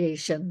in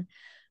creation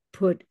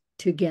put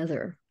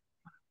together.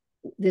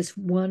 This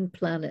one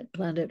planet,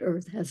 planet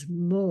Earth, has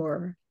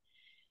more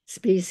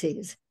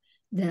species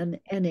than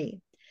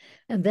any.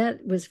 And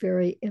that was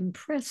very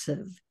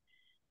impressive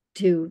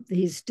to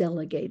these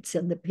delegates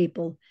and the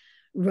people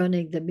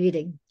running the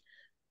meeting.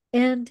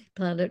 And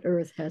planet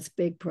Earth has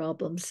big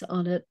problems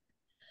on it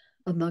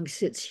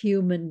amongst its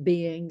human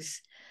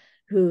beings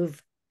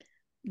who've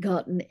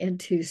gotten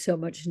into so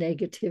much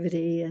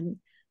negativity and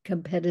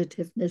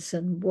competitiveness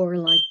and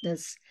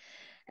warlikeness.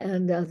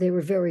 And they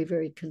were very,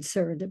 very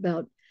concerned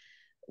about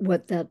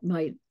what that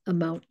might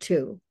amount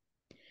to.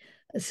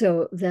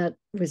 So that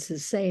was the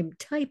same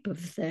type of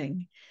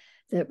thing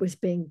that was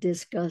being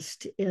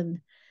discussed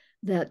in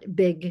that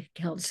big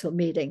council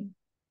meeting.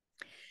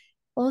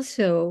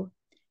 Also,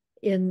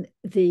 in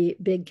the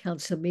big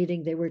council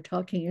meeting, they were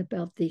talking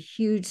about the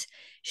huge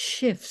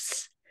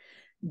shifts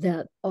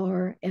that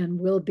are and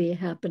will be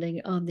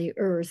happening on the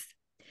earth.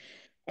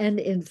 And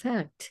in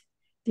fact,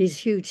 these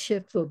huge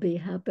shifts will be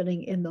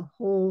happening in the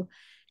whole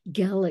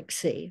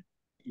galaxy.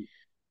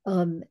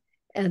 Um,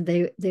 and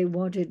they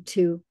wanted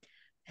to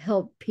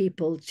help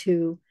people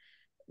to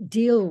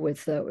deal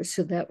with those.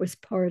 So that was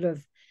part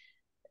of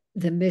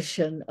the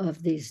mission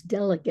of these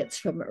delegates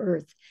from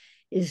Earth,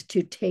 is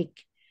to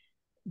take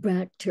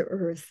back to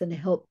Earth and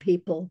help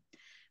people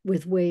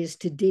with ways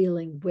to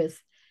dealing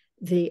with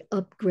the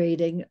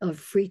upgrading of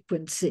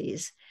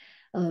frequencies,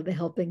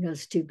 helping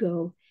us to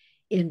go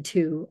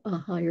into a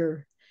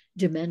higher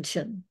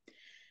dimension.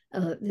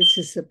 This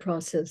is the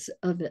process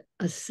of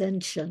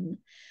ascension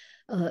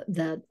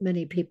that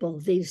many people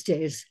these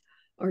days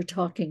are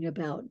talking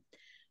about,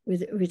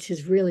 which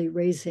is really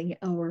raising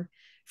our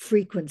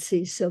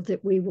frequency so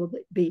that we will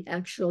be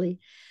actually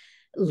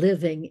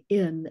living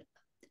in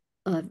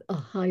a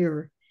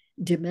higher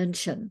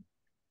dimension.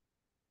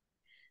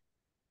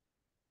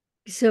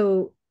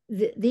 So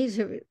these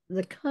are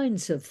the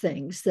kinds of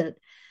things that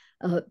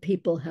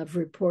people have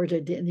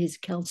reported in these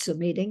council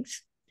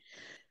meetings.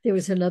 There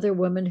was another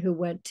woman who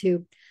went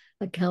to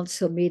a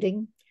council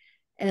meeting,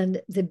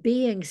 and the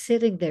beings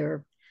sitting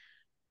there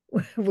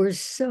were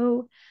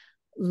so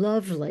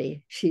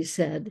lovely, she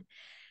said,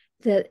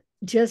 that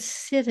just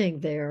sitting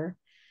there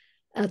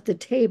at the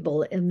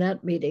table in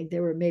that meeting,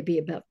 there were maybe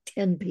about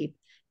 10 people,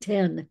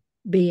 10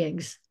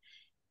 beings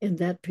in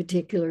that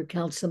particular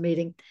council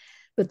meeting.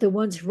 But the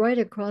ones right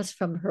across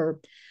from her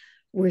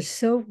were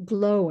so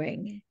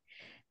glowing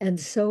and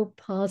so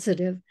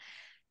positive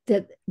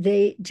that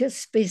they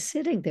just be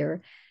sitting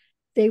there.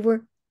 They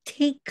were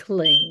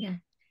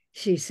tinkling,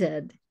 she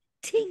said,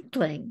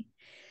 tinkling.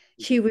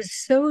 She was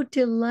so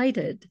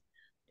delighted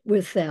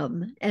with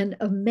them and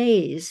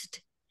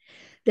amazed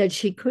that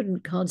she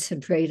couldn't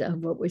concentrate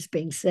on what was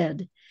being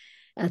said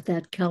at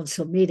that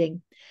council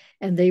meeting.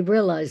 And they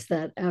realized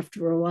that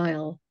after a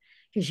while,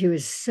 because she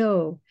was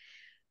so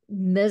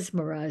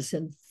mesmerized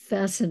and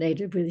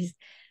fascinated with these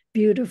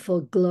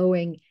beautiful,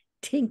 glowing,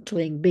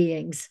 tinkling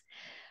beings,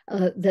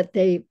 that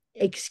they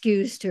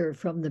excused her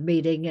from the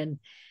meeting, and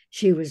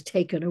she was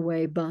taken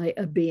away by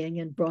a being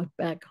and brought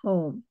back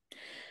home.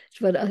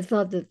 But I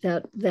thought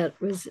that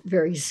was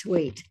very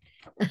sweet,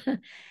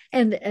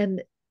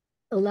 and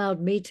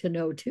allowed me to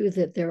know too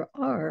that there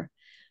are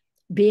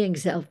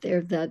beings out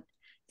there that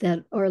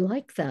are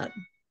like that.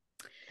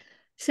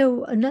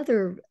 So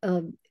another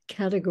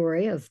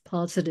category of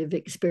positive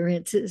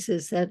experiences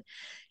is that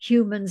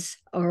humans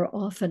are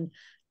often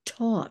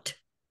taught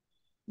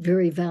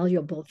very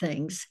valuable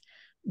things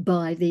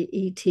by the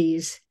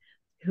ETs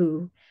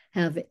who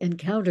have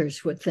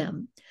encounters with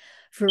them.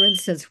 For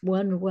instance,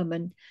 one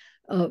woman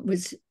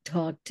was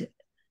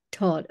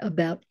taught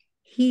about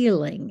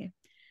healing.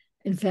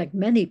 In fact,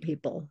 many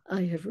people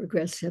I have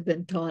regressed have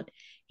been taught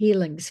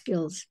healing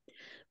skills.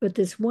 But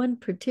this one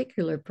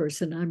particular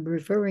person I'm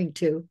referring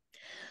to,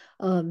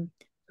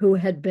 who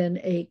had been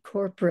a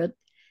corporate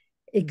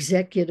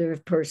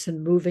executive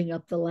person moving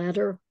up the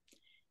ladder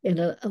in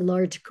a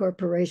large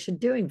corporation,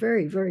 doing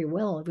very, very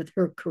well with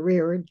her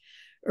career and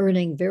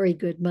earning very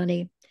good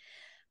money.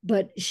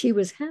 But she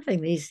was having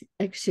these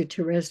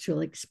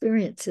extraterrestrial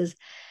experiences.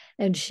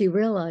 And she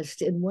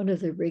realized in one of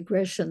the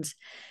regressions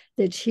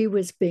that she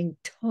was being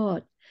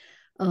taught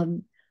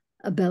um,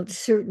 about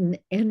certain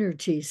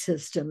energy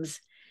systems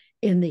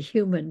in the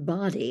human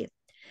body,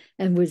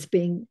 and was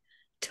being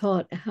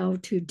taught how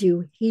to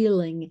do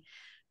healing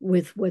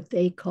with what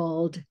they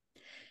called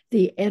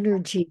the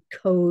energy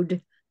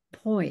code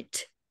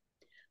point.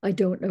 I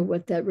don't know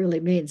what that really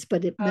means,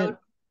 but it meant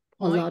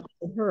a lot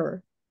to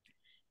her.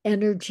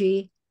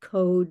 Energy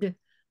code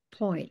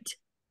point.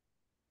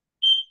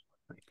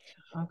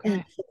 Okay.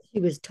 And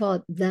she was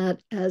taught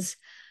that as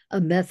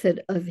a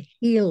method of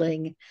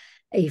healing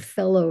a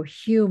fellow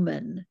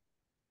human.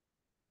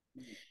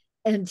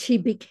 And she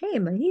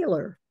became a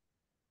healer,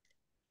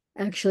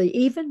 actually,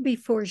 even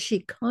before she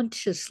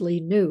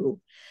consciously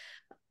knew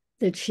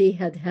that she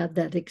had had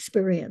that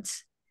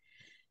experience.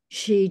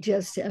 She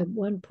just at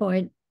one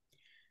point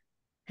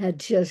had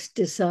just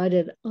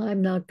decided,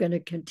 I'm not going to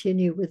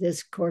continue with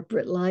this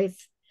corporate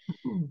life.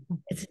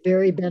 It's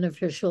very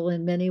beneficial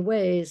in many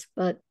ways,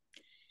 and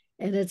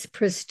it's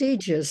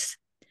prestigious,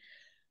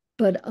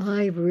 but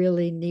I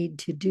really need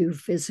to do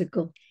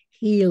physical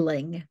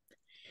healing.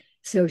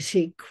 So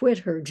she quit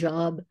her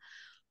job,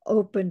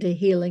 opened a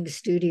healing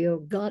studio,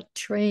 got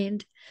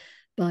trained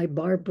by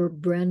Barbara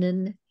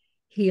Brennan,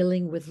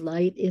 Healing with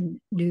Light in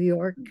New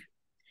York,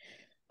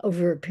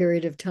 over a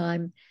period of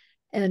time.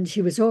 And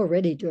she was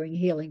already doing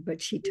healing,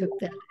 but she took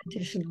that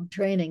additional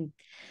training.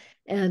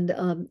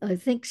 And I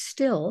think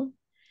still,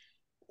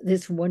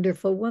 this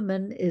wonderful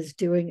woman is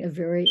doing a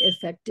very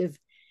effective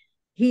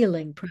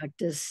healing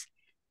practice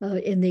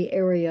in the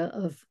area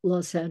of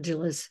Los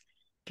Angeles,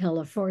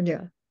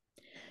 California.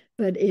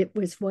 But it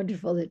was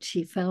wonderful that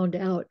she found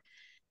out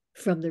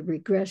from the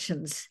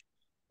regressions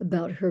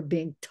about her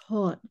being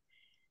taught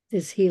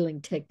this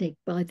healing technique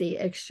by the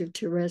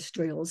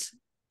extraterrestrials.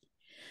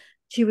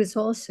 She was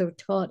also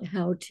taught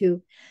how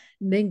to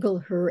mingle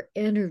her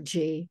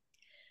energy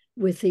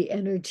with the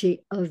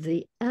energy of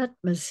the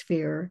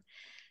atmosphere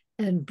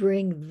and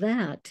bring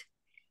that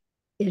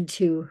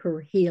into her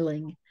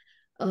healing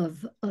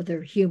of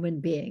other human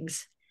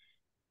beings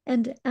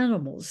and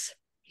animals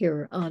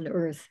here on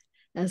Earth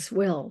as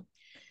well.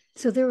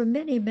 So there are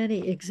many,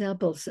 many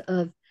examples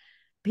of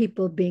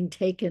people being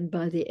taken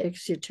by the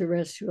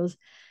extraterrestrials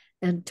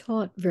and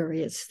taught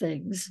various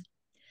things,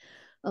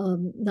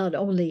 not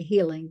only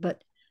healing,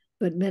 but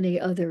many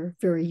other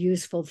very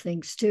useful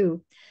things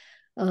too.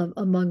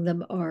 Among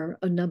them are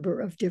a number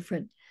of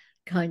different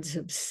kinds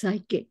of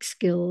psychic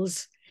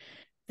skills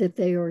that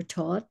they are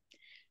taught.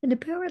 And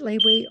apparently,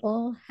 we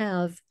all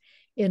have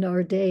in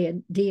our day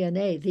and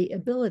DNA the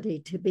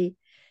ability to be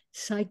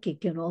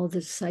psychic in all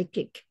the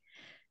psychic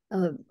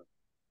uh,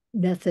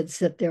 methods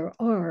that there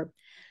are,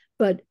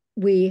 but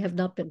we have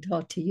not been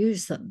taught to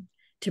use them,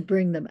 to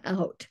bring them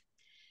out.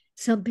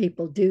 Some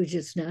people do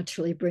just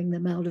naturally bring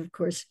them out. Of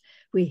course,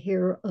 we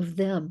hear of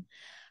them,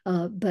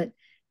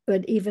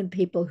 but even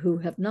people who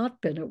have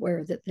not been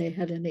aware that they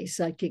had any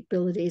psychic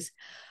abilities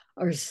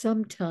are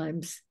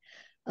sometimes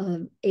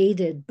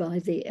aided by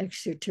the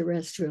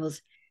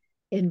extraterrestrials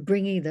in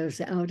bringing those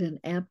out and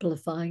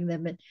amplifying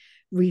them and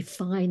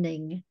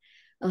refining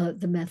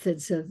the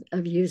methods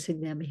of using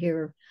them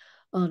here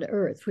on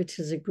Earth, which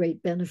is a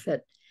great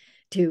benefit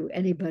to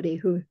anybody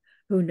who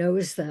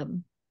knows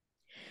them.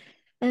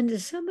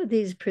 And some of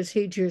these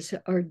procedures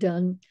are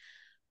done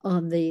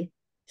on the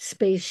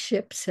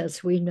spaceships,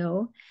 as we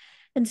know,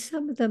 and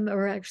some of them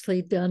are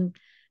actually done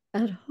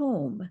at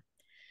home,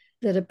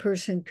 that a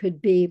person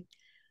could be.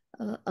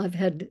 I've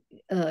had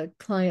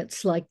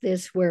clients like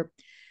this where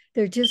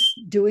they're just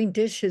doing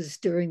dishes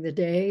during the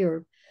day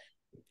or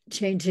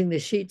changing the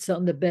sheets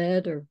on the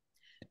bed or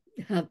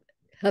have,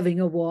 having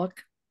a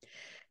walk,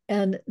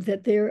 and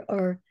that there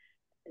are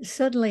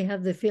suddenly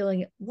have the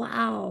feeling,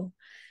 wow,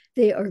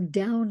 they are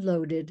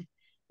downloaded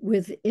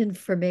with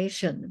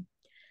information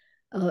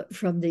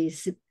from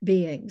these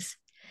beings.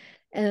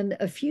 And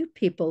a few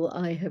people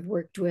I have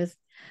worked with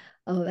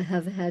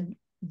have had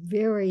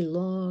very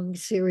long,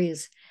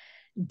 serious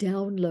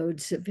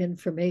downloads of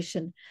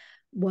information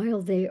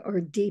while they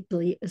are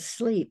deeply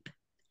asleep.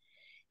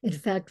 In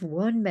fact,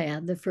 one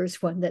man, the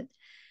first one that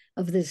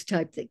of this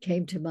type that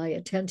came to my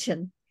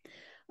attention,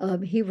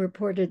 he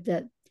reported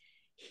that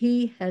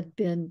he had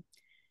been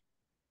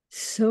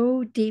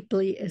so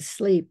deeply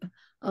asleep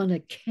on a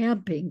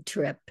camping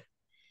trip.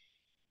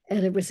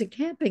 And it was a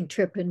camping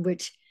trip in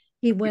which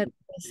he went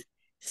with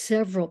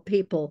several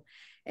people,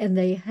 and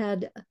they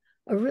had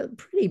a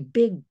pretty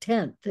big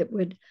tent that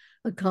would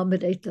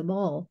accommodate them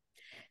all.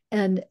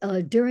 And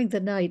during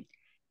the night,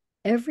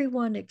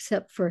 everyone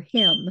except for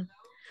him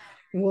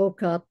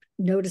woke up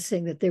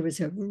noticing that there was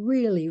a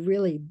really,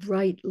 really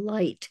bright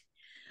light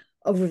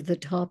over the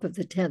top of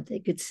the tent. They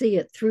could see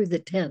it through the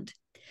tent.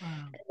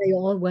 Wow. They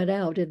all went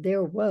out, and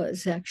there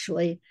was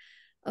actually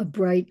a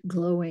bright,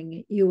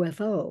 glowing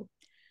UFO.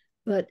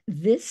 But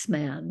this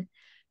man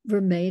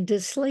remained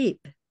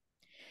asleep.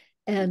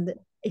 And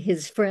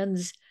his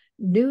friends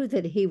knew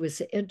that he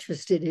was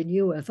interested in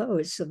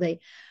UFOs. So they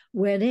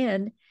went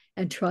in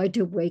and tried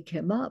to wake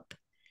him up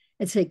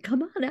and say,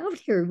 come on out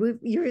here.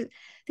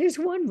 There's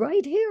one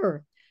right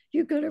here.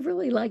 You're going to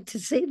really like to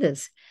see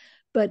this.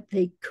 But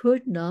they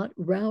could not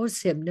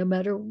rouse him no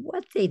matter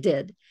what they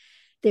did.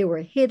 They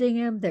were hitting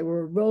him, they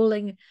were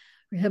rolling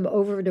him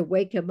over to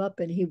wake him up,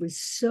 and he was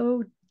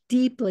so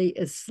deeply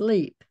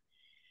asleep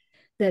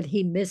that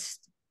he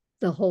missed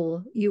the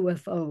whole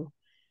UFO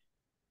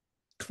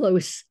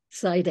close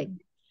sighting.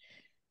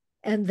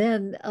 And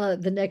then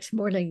the next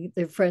morning,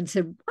 their friend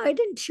said, why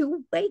didn't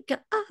you wake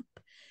up?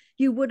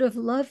 You would have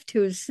loved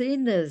to have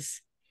seen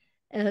this.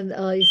 And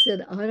he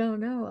said, I don't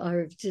know. I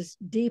was just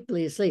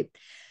deeply asleep.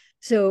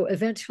 So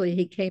eventually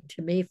he came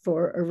to me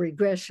for a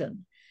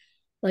regression.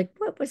 Like,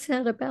 what was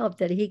that about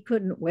that he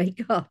couldn't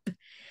wake up?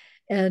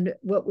 And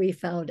what we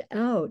found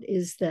out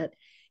is that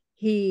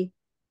he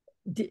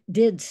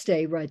did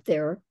stay right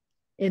there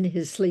in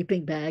his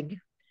sleeping bag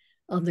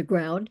on the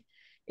ground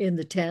in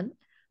the tent,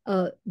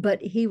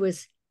 but he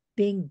was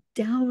being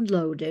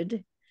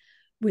downloaded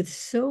with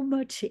so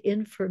much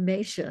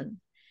information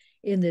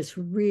in this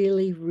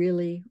really,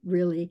 really,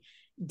 really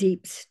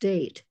deep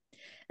state.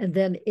 And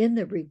then in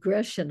the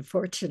regression,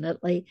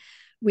 fortunately,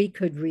 we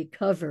did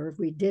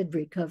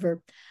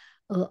recover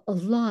a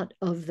lot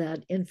of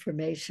that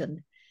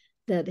information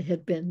that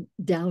had been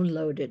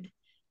downloaded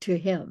to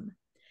him.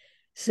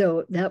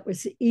 So that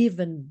was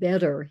even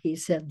better, he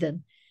said,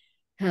 than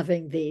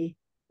having the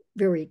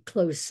very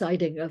close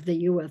sighting of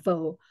the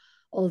UFO,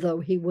 although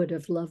he would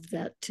have loved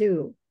that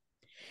too.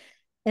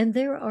 And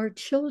there are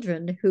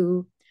children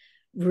who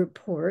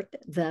report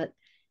that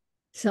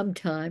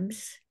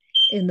sometimes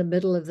in the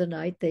middle of the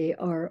night they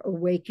are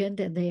awakened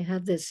and they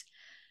have this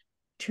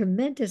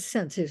tremendous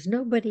sense. There's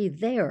nobody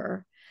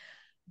there,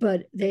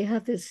 but they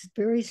have this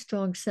very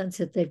strong sense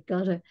that they've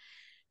got to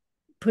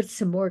put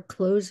some more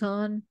clothes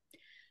on,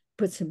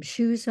 put some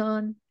shoes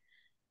on,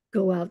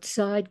 go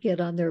outside, get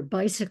on their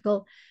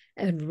bicycle,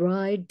 and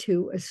ride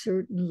to a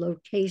certain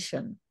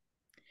location.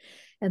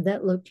 And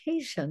that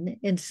location,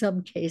 in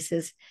some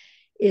cases,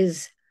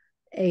 is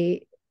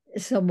a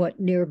somewhat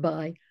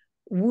nearby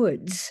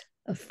woods,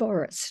 a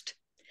forest.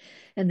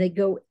 And they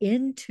go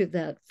into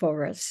that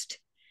forest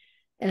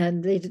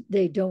and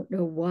they don't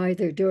know why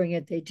they're doing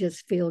it. They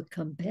just feel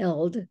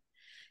compelled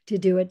to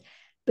do it.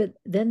 But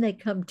then they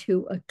come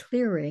to a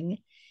clearing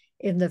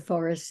in the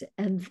forest,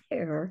 and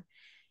there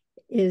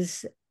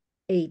is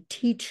a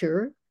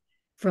teacher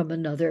from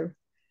another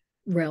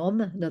realm,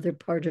 another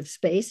part of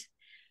space,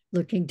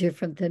 looking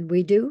different than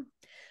we do,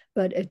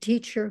 but a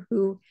teacher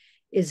who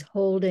is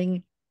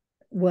holding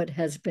what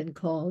has been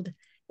called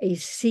a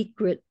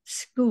secret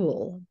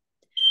school.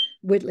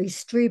 Whitley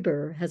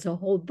Strieber has a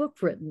whole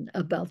book written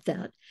about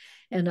that.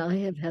 And I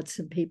have had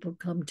some people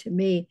come to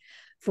me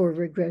for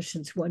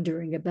regressions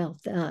wondering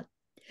about that.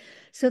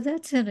 So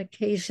that's an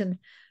occasion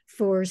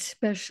for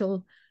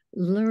special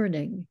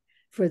learning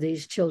for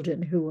these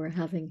children who are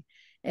having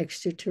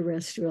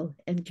extraterrestrial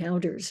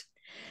encounters.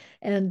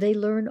 And they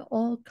learn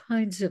all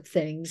kinds of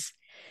things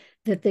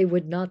that they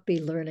would not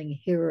be learning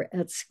here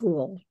at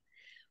school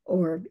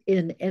or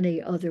in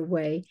any other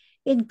way,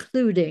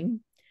 including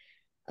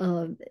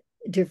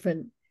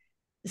different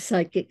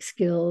psychic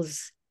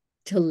skills,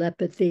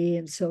 telepathy,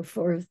 and so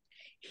forth,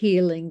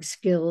 healing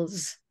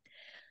skills,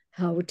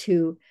 how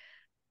to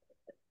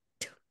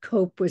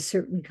cope with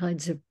certain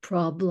kinds of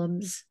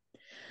problems,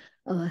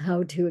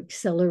 how to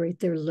accelerate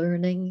their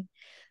learning.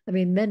 I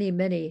mean,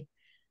 many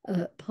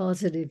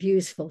positive,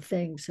 useful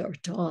things are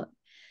taught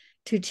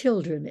to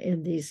children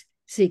in these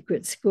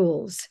secret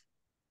schools.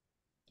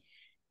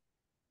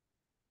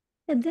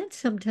 And then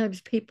sometimes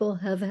people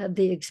have had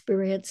the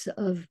experience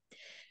of,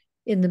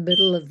 in the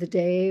middle of the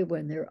day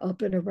when they're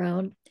up and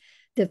around,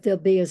 that there'll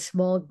be a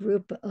small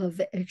group of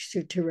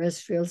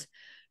extraterrestrials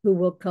who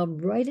will come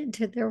right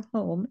into their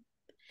home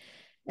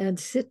and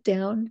sit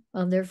down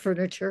on their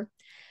furniture,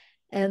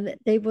 and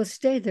they will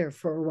stay there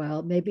for a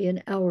while, maybe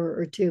an hour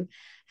or two,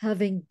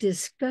 having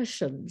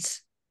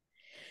discussions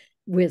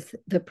with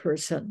the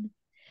person.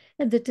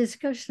 And the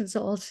discussions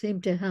all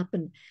seem to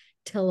happen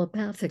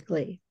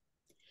telepathically.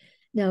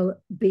 Now,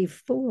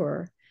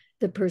 before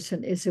the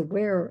person is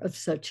aware of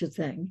such a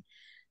thing,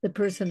 the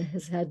person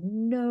has had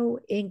no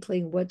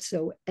inkling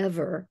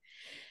whatsoever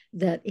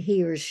that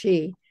he or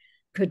she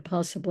could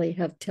possibly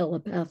have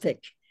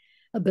telepathic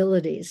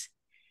abilities.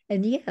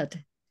 And yet,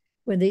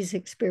 when these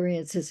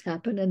experiences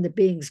happen and the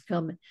beings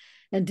come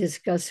and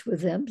discuss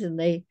with them and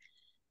they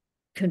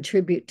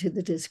contribute to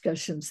the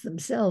discussions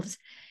themselves,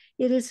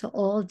 it is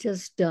all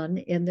just done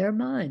in their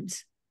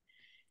minds.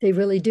 They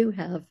really do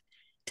have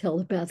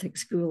telepathic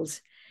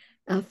schools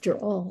after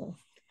all,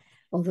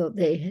 although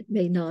they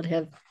may not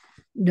have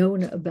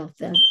known about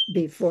that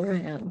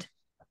beforehand.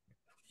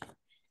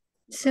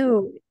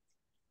 So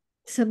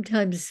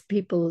sometimes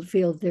people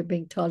feel they're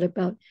being taught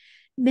about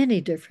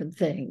many different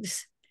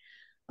things.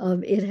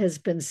 It has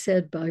been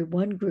said by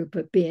one group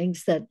of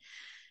beings that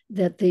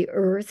the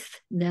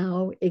Earth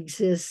now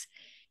exists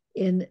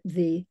in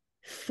the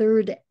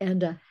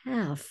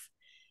 3.5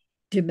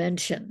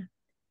 dimension.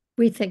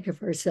 We think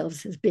of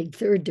ourselves as being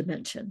third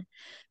dimension,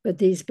 but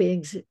these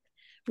beings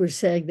were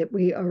saying that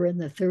we are in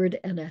the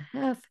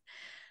 3.5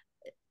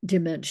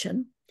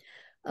 dimension,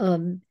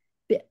 and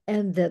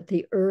that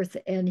the Earth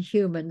and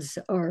humans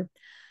are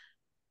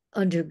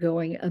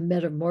undergoing a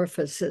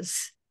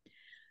metamorphosis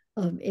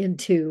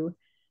into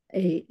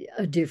a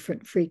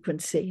different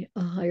frequency,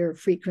 a higher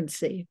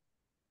frequency.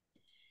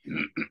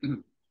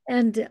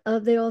 And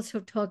they also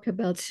talk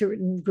about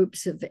certain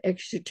groups of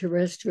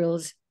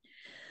extraterrestrials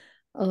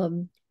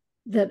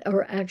that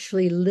are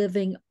actually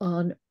living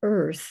on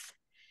Earth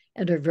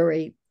and are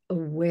very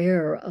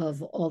aware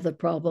of all the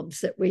problems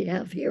that we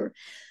have here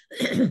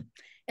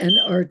and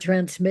are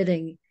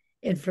transmitting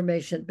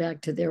information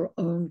back to their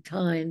own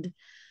kind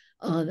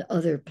on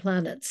other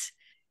planets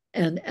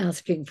and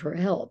asking for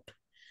help.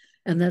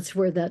 And that's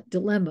where that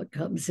dilemma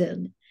comes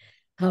in.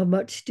 How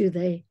much do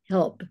they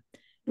help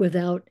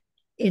without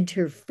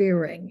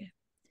interfering?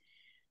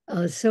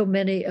 So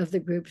many of the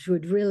groups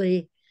would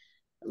really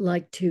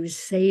like to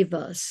save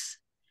us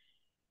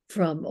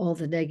from all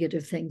the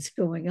negative things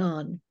going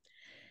on.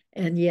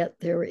 And yet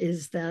there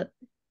is that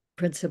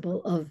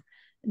principle of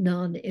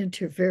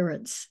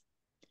non-interference.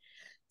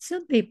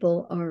 Some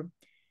people are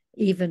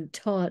even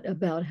taught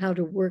about how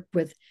to work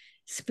with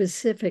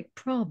specific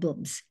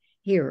problems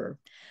here.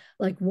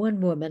 Like one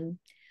woman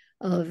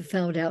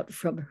found out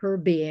from her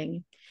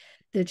being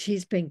that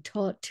she's being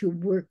taught to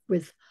work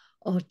with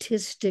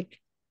autistic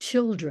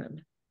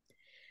children.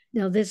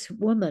 Now, this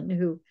woman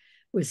who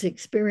was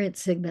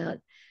experiencing that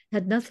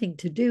had nothing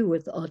to do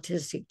with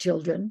autistic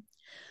children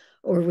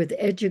or with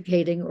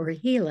educating or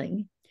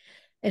healing.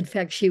 In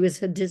fact, she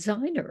was a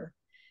designer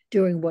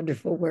doing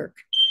wonderful work,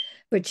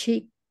 but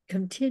she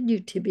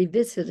continued to be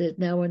visited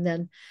now and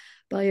then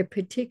by a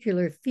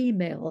particular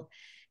female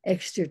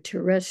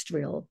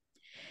extraterrestrial.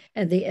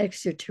 And the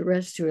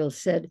extraterrestrial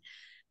said,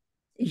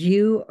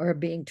 "You are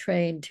being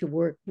trained to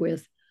work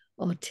with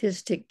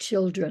autistic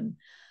children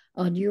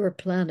on your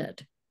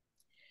planet.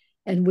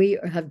 And we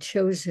have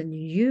chosen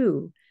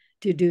you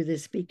to do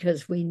this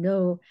because we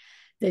know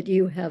that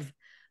you have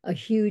a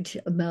huge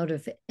amount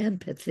of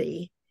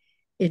empathy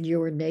in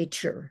your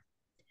nature.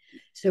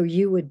 So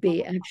you would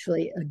be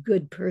actually a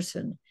good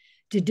person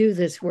to do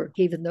this work,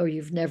 even though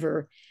you've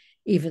never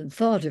even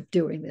thought of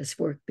doing this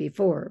work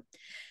before.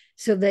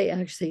 So they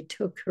actually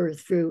took her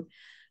through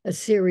a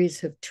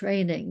series of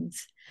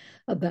trainings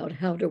about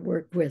how to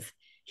work with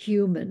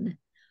human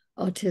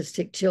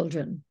autistic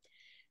children.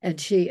 And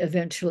she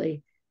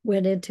eventually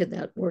went into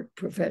that work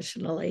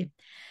professionally.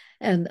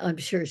 And I'm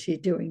sure she's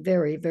doing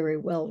very, very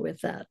well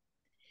with that.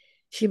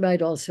 She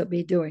might also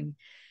be doing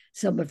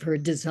some of her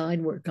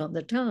design work on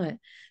the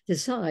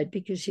side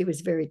because she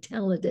was very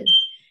talented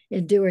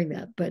in doing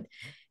that. But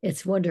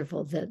it's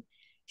wonderful that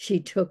she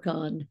took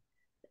on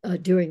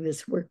doing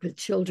this work with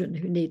children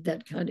who need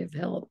that kind of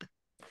help.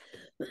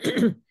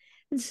 And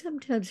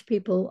sometimes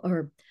people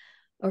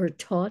are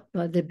taught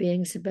by the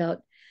beings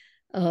about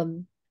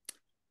um,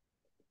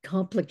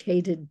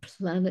 complicated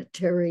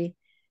planetary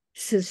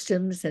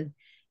systems and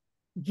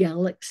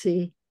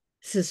galaxy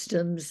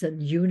systems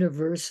and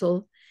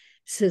universal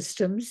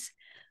systems,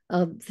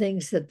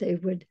 things that they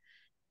would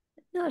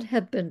not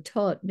have been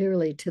taught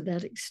nearly to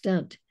that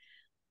extent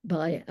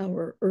by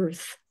our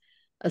Earth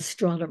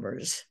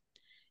astronomers.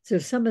 So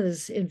some of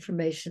this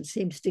information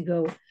seems to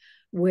go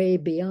way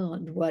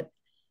beyond what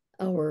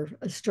our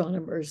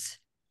astronomers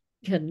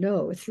can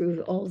know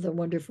through all the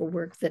wonderful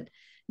work that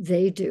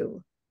they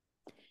do.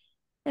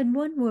 And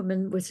one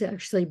woman was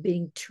actually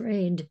being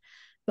trained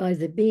by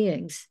the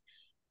beings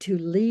to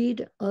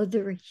lead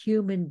other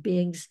human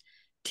beings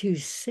to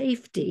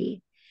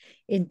safety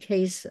in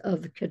case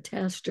of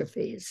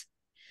catastrophes.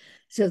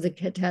 So the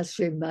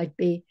catastrophe might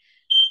be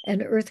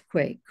an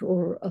earthquake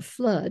or a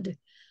flood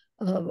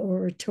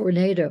or a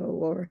tornado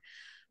or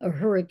a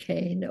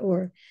hurricane,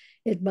 or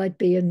it might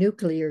be a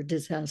nuclear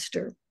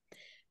disaster.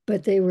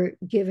 But they were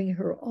giving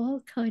her all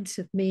kinds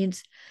of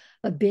means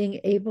of being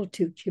able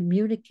to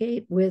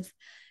communicate with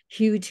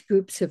huge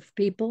groups of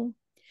people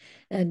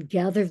and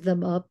gather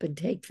them up and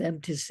take them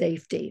to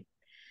safety.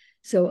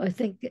 So I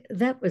think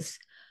that was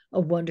a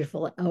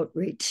wonderful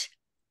outreach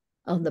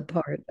on the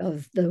part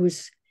of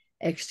those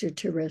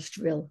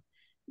extraterrestrial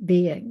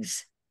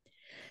beings.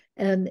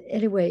 And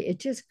anyway, it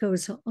just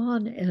goes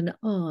on and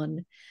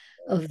on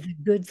of the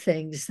good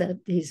things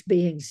that these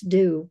beings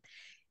do,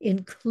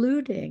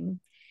 including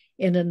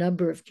in a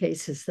number of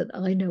cases that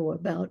I know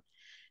about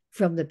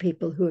from the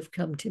people who have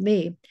come to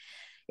me,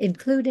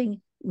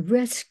 including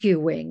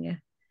rescuing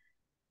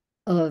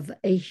of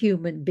a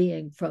human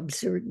being from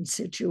certain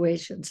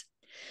situations.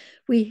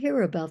 We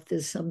hear about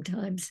this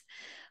sometimes,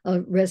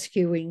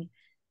 rescuing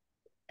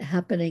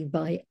happening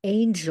by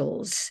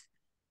angels,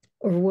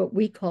 or what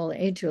we call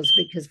angels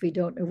because we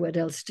don't know what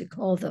else to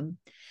call them.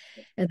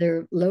 And there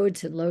are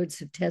loads and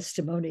loads of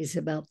testimonies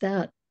about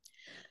that.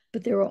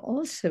 But there are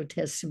also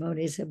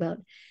testimonies about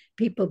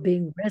people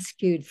being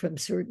rescued from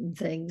certain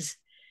things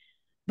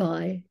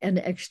by an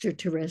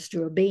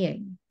extraterrestrial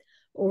being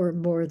or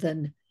more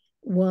than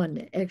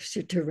one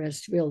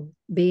extraterrestrial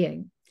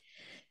being.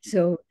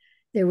 So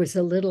there was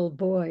a little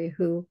boy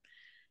who,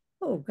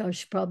 oh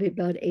gosh, probably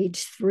about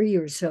age 3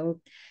 or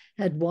so,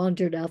 had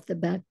wandered out the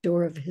back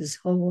door of his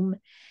home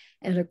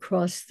and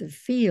across the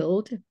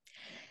field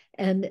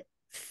and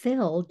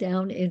fell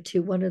down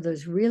into one of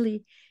those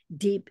really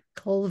deep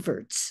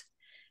culverts,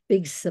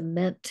 big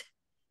cement,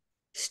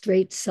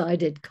 straight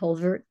sided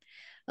culvert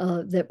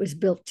that was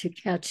built to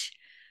catch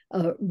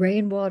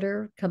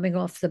rainwater coming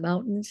off the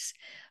mountains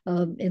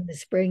in the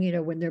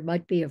spring, when there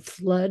might be a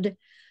flood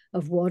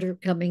of water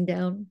coming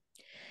down.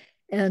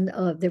 And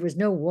there was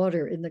no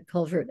water in the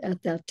culvert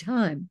at that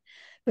time,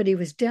 but he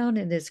was down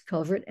in this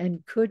culvert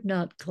and could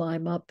not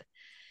climb up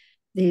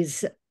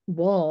these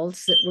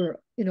walls that were,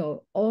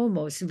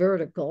 almost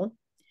vertical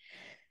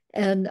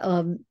and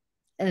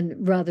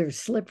rather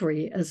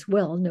slippery as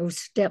well, no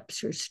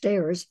steps or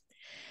stairs.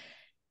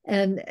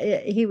 And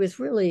he was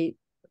really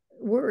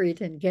worried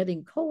and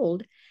getting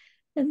cold.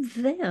 And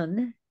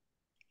then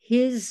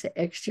his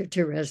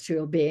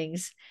extraterrestrial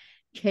beings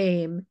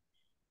came,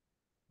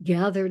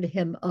 gathered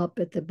him up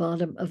at the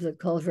bottom of the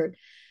culvert,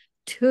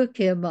 took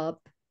him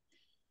up,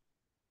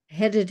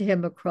 headed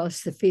him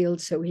across the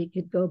field so he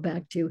could go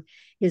back to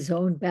his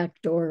own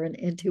back door and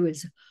into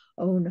his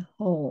own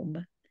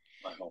home.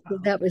 Wow. So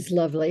that was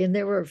lovely. And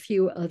there were a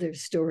few other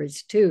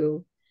stories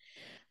too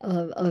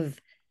of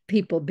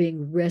people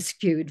being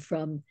rescued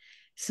from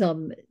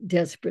some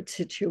desperate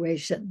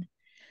situation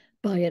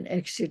by an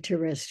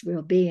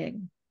extraterrestrial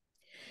being.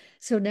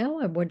 So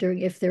now I'm wondering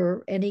if there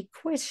are any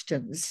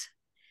questions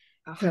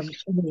from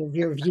any of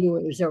your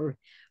viewers or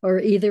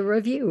either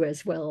of you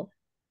as well.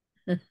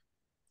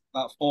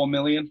 About 4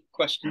 million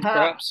questions,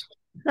 perhaps.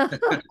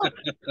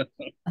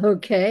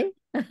 Okay.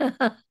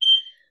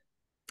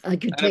 I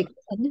could take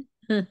one.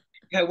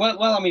 Yeah,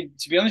 well, I mean,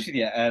 to be honest with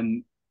you,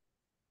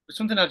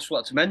 something I just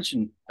wanted to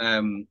mention,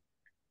 and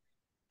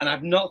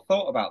I've not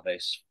thought about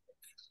this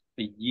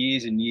for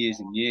years and years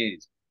and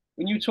years.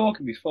 When you were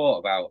talking before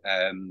about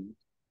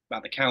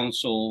the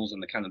councils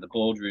and the kind of the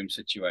boardroom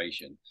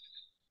situation,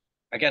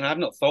 again, I've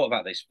not thought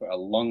about this for a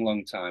long,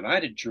 long time. I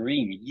had a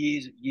dream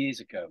years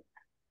ago,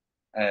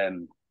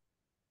 um,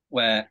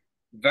 where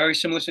very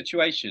similar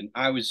situation.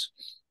 I was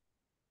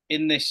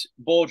in this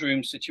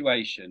boardroom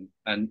situation,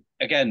 and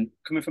again,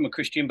 coming from a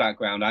Christian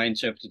background, I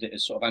interpreted it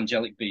as sort of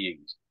angelic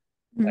beings.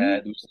 Mm-hmm.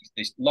 There was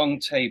this long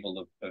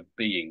table of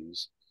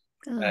beings,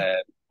 Oh, uh,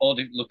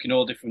 looking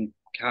all different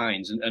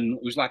kinds, and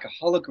it was like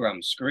a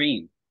hologram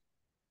screen,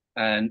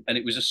 and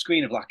it was a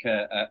screen of like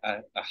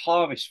a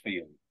harvest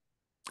field,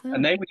 and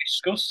oh. they were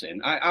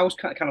discussing. I was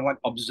kind of like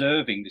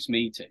observing this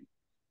meeting,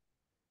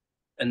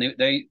 and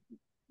they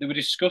were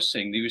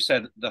discussing. They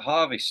said the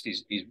harvest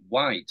is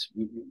white,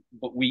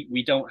 but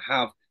we don't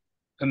have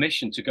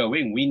permission to go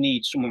in. We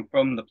need someone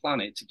from the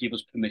planet to give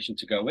us permission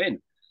to go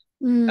in.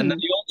 And then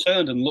Mm. they all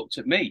turned and looked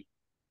at me,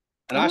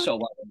 and I Oh, sort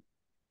of like,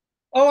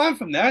 oh, I'm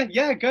from there.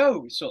 Yeah,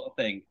 go, sort of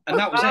thing. And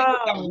that was it. That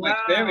Oh, was my wow.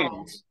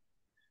 experience.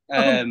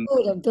 oh, Um,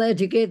 good. I'm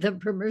glad you gave them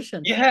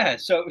permission. yeah,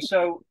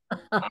 so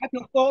I've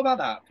not thought about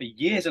that for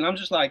years, and I'm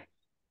just like,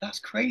 that's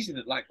crazy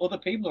that like other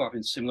people are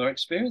having similar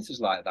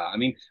experiences like that. I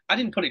mean, I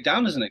didn't put it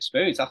down as an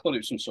experience. I thought it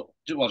was some sort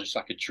of, well, just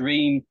like a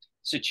dream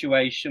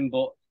situation,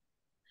 but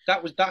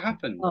that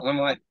happened, Oh, and I'm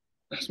like,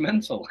 that's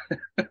mental.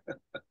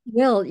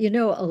 well,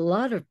 a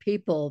lot of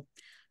people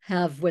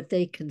have what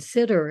they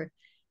consider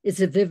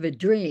is a vivid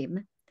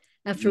dream.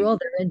 After Mm, all,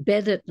 they're in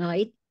bed at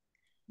night,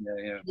 yeah,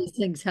 yeah, these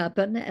things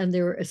happen, and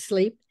they're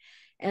asleep.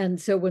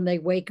 And so when they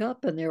wake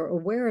up and they're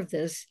aware of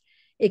this,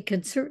 it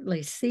can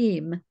certainly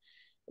seem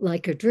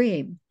like a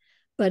dream.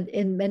 But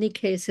in many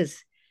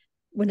cases,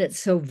 when it's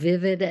so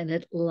vivid and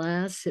it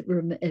lasts, it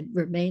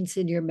remains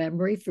in your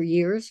memory for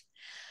years.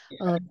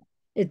 yeah. Um,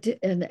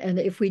 and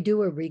if we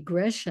do a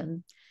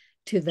regression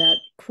to that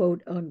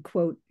quote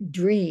unquote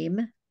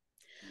dream,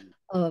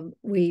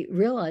 we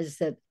realize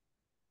that,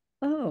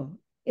 oh,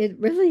 it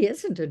really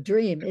isn't a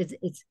dream.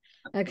 It's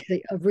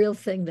actually a real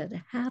thing that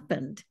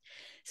happened.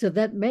 So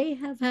that may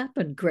have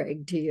happened,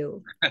 Greg, to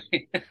you.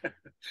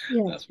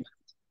 Yeah, That's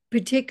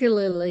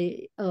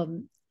particularly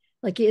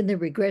like in the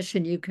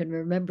regression, you can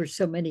remember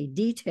so many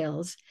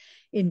details,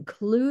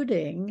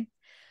 including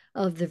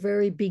of the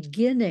very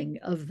beginning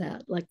of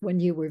that, like when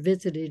you were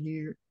visited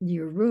in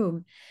your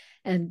room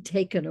and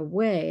taken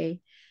away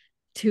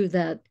to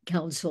that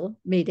council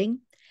meeting.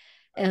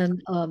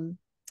 And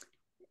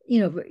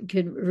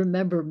can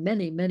remember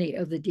many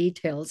of the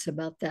details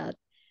about that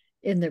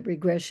in the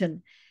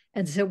regression.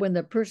 And so when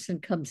the person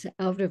comes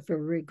out of a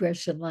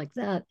regression like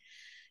that,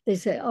 they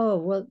say, oh,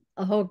 well,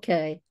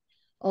 okay,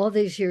 all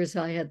these years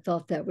I had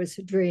thought that was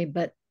a dream,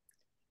 but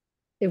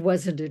it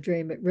wasn't a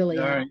dream. It really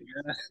happened. right.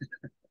 Yeah.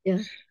 Yeah.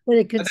 But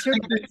it can I think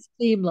certainly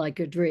seem like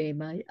a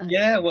dream. I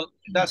yeah, well,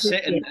 that's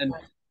it. appreciate And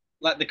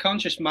like the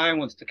conscious mind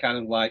wants to kind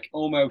of like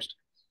almost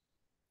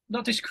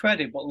not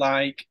discredit, but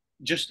like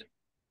just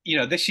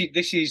this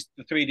is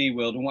the 3D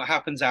world, and what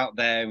happens out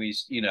there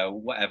is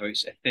whatever,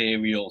 it's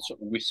ethereal,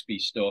 sort of wispy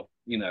stuff,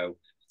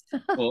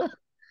 But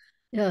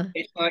yeah.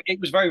 it's like it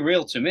was very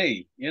real to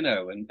me, and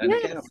again, I've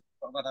Yes.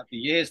 thought about that for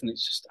years, and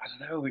it's just I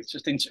don't know, it's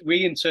just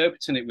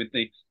reinterpreting it with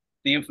the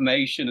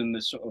information and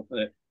the sort of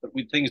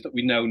with things that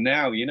we know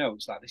now,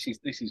 it's like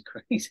this is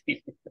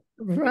crazy.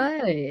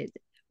 Right.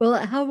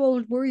 Well, how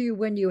old were you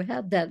when you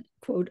had that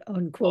quote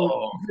unquote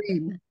Oh,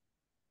 dream?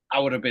 I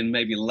would have been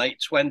maybe late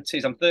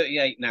 20s. I'm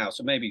 38 now,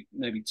 so maybe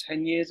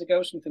 10 years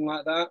ago, something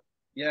like that.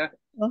 Yeah.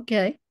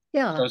 Okay.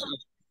 Yeah. So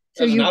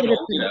So as an you would have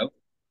adult, been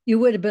you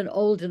would have been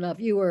old enough.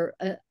 You were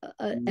an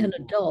Mm,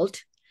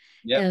 adult,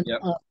 yep, and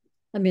yep.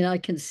 I mean, I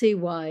can see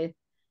why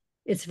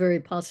it's very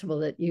possible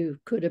that you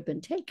could have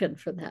been taken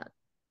for that.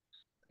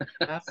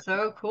 That's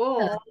so Yeah.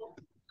 cool.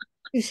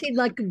 You seem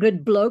like a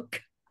good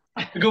bloke.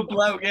 A good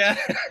bloke, yeah.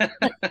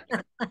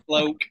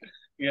 Bloke,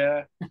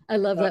 yeah. I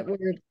love Uh, that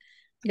word.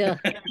 Yeah,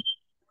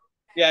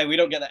 yeah, we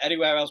don't get that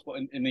anywhere else but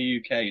in the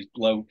UK is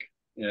bloke.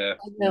 Yeah,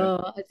 I yeah.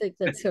 know. I think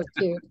that's so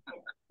cute.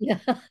 Yeah,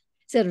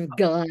 instead of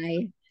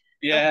guy,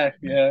 Yeah,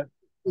 yeah.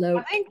 I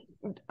bloke. think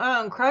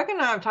Craig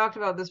and I have talked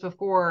about this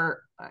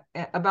before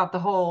about the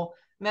whole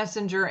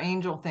messenger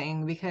angel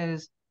thing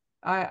because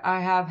I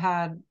have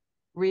had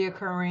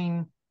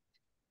reoccurring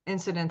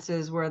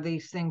incidences where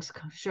these things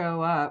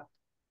show up.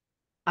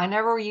 I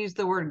never use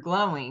the word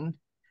glowing,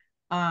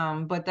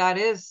 but that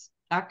is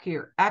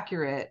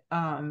accurate.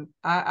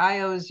 I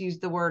always use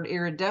the word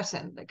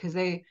iridescent because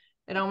it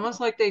almost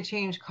like they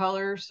change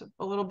colors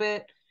a little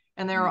bit,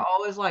 and they're Mm.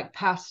 always like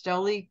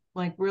pastelly,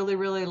 like really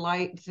really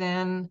light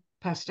thin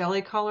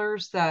pastelly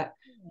colors that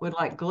would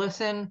like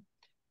glisten.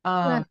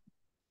 Right. Um,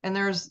 and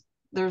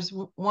there's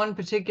one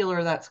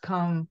particular that's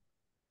come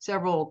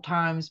several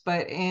times,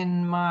 but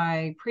in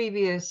my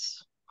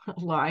previous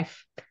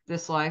life,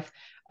 this life,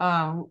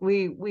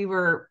 we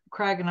were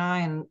Craig and I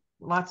and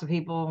lots of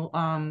people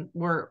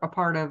were a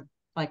part of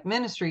like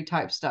ministry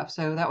type stuff.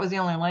 So that was the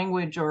only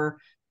language or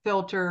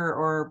filter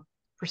or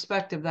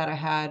perspective that I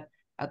had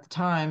at the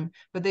time.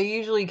 But they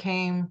usually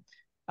came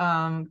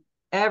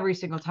every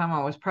single time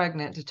I was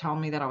pregnant to tell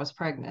me that I was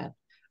pregnant.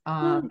 Oh,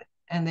 Um,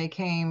 and they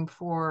came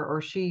for,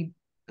 or she,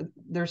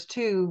 there's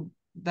two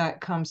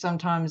that come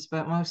sometimes,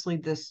 but mostly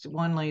this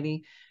one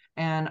lady.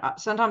 And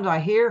sometimes I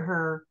hear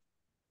her,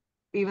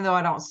 even though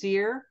I don't see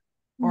her,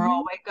 or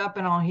I'll Mhm. wake up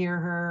and I'll hear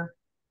her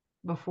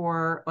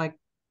before,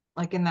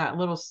 like in that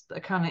little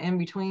kind of in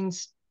between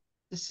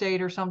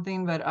state or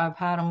something. But I've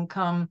had them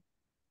come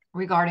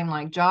regarding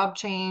like job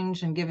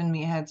change and giving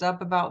me a heads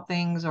up about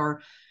things,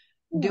 or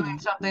doing Yeah.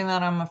 something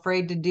that I'm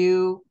afraid to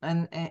do.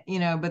 And you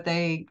know, but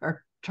they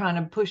are trying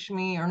to push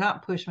me, or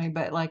not push me,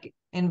 but like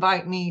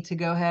invite me to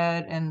go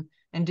ahead and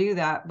do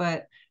that.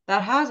 But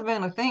that has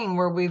been a thing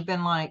where we've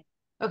been like,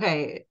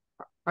 okay,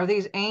 are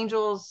these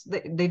angels?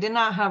 They did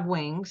not have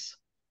wings.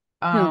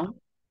 Um, No,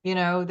 you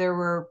know, there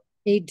were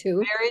need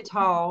to. very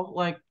tall,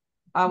 like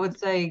I would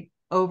say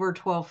over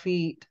 12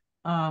 feet.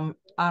 I'm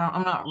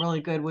not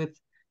really good with,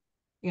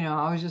 you know,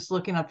 I was just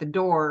looking at the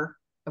door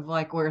of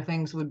like where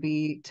things would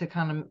be to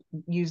kind of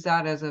use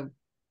that as a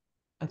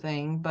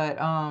thing.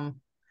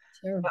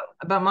 Sure.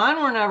 But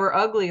mine were never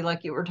ugly,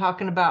 like you were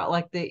talking about,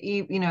 like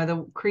you know,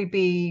 the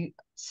creepy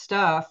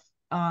stuff,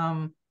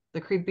 the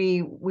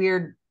creepy,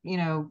 weird, you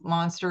know,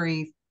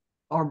 monstery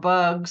or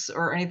bugs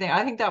or anything.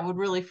 I think that would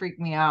really freak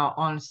me out,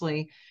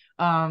 honestly.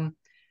 Um,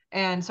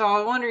 and so I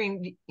was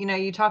wondering, you know,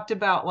 you talked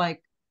about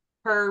like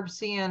Herb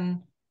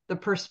seeing the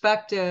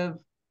perspective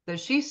that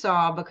she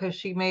saw because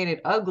she made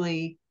it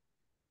ugly.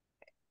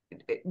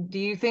 Do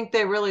you think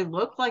they really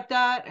look like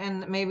that,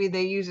 and maybe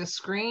they use a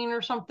screen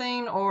or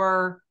something,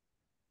 or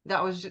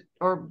that was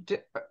or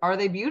are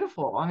they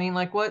beautiful? I mean,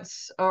 like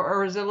what's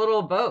or is it a little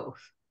of both?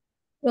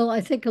 Well,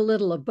 I think a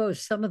little of both.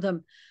 Some of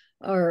them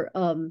are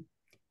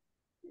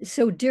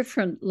so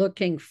different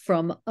looking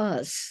from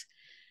us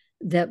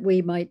that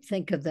we might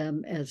think of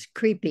them as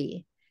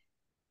creepy.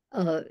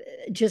 Uh,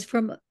 just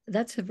from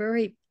that's a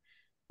very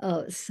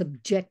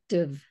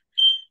subjective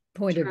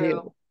point of True.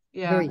 view,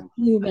 Yeah. very I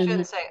human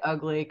shouldn't say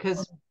ugly, point because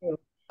of view.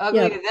 ugly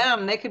Yeah, to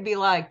them, they could be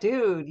like,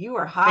 dude, you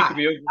are It hot. could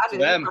be ugly I to did,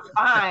 you them.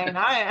 are fine.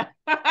 I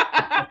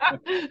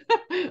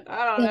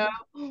I don't and know.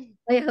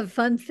 I have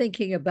fun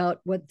thinking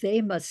about what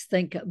they must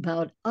think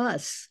about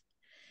us.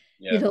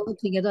 You Yeah. know,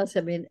 looking at us.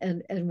 I mean,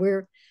 and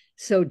we're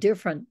so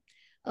different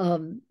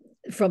um,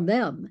 from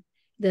them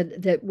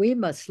that we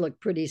must look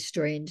pretty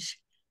strange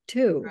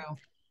too. True.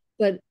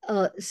 But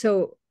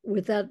so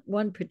with that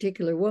one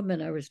particular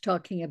woman I was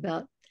talking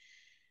about,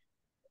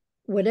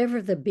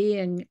 whatever the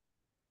being,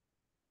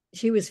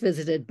 she was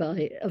visited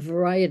by a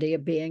variety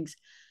of beings,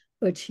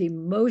 but she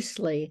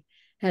mostly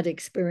had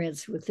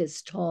experience with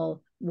this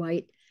tall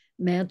white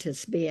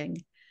mantis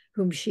being,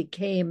 whom she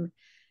came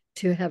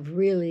to have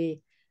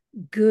really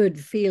good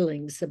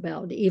feelings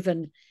about,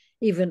 even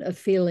a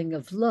feeling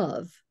of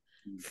love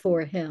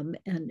for him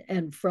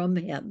and from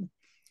him,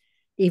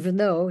 even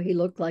though he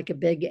looked like a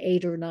big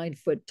 8 or 9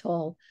 foot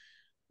tall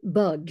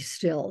bug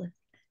still.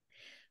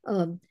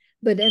 Um,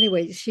 but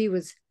anyway, she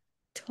was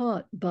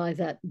taught by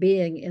that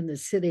being in the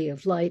City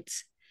of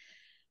Lights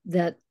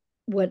that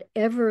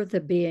whatever the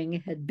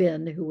being had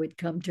been who would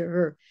come to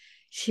her,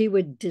 she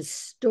would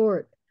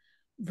distort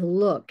the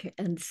look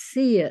and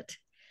see it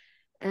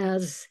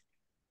as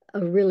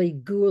a really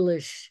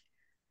ghoulish,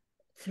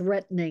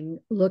 threatening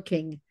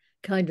looking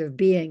kind of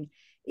being,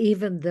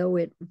 even though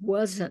it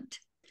wasn't.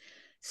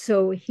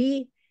 So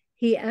he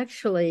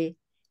actually,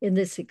 in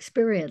this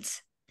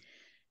experience,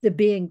 the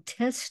being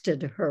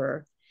tested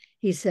her.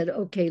 He said,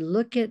 okay,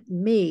 look at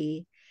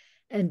me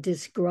and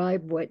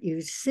describe what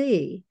you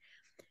see.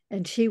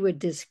 And she would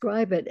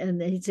describe it,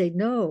 and he'd say,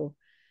 no,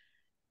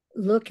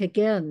 look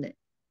again,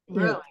 you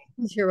know, Really?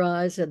 close your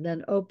eyes and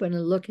then open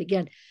and look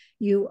again.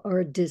 You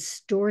are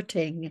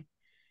distorting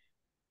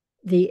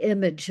the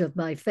image of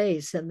my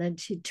face. And then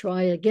she'd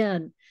try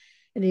again.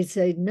 And he'd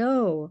say,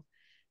 no,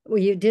 well,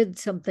 you did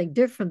something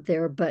different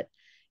there, but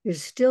you're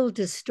still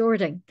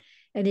distorting.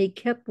 And he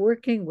kept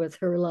working with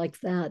her like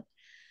that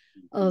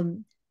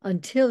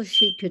until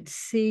she could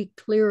see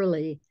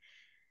clearly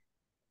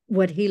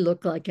what he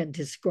looked like and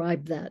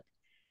describe that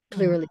Mhm.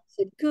 clearly.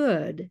 He said,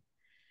 good.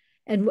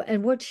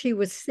 And what she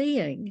was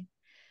seeing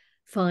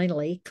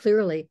finally,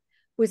 clearly,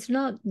 was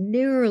not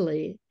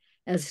nearly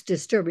as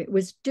disturbing. It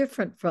was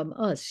different from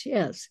us,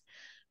 yes,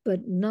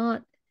 but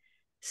not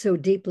so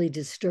deeply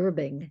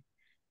disturbing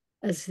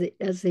as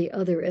the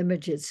other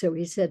images. So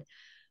he said,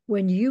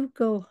 when you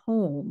go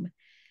home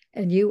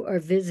and you are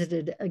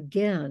visited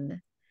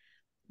again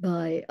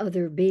by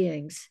other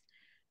beings,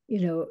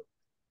 you know,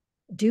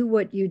 do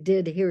what you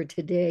did here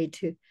today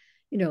to,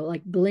 you know,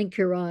 like blink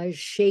your eyes,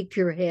 shake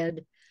your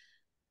head,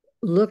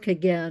 look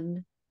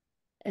again,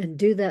 and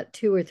do that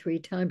 2 or 3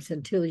 times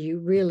until you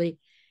really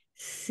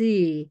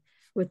see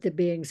what the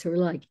beings are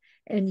like.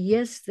 And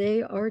yes,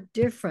 they are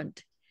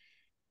different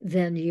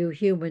than you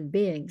human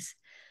beings,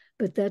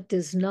 but that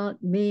does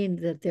not mean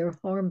that they're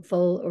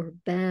harmful or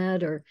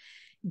bad or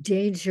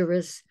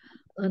dangerous,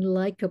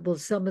 unlikable.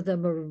 Some of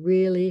them are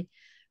really,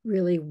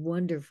 really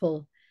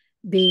wonderful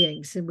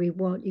beings, and we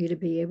want you to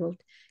be able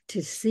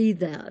to see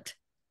that,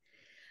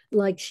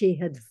 like she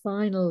had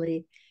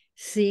finally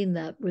seen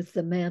that with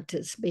the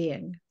mantis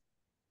being.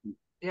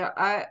 Yeah,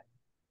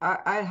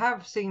 I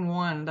have seen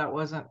one that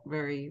wasn't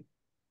very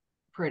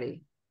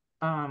pretty.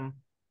 Um,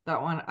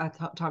 that one I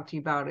talked to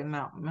you about in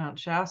Mount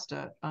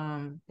Shasta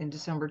in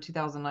December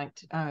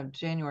 2019,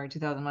 January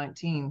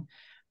 2019.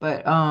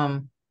 But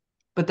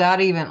but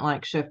that event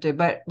like shifted.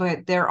 But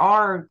there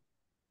are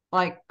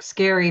like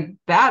scary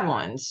bad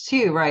ones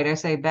too, right? I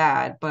say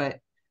bad, but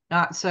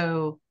not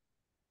so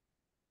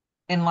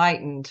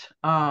enlightened,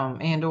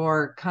 and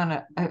or kind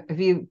of, have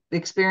you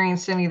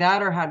experienced any of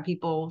that or had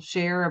people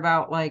share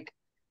about like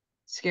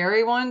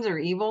scary ones or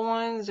evil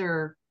ones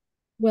or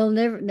Well,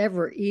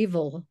 never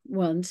evil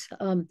ones,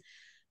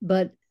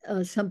 but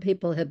some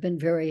people have been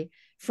very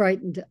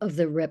frightened of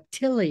the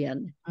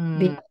reptilian mm,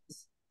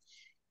 beings,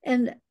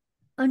 and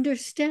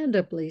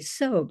understandably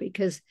so,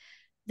 because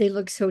they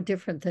look so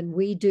different than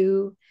we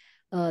do.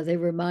 They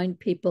remind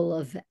people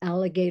of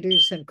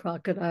alligators and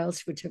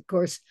crocodiles, which of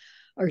course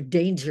are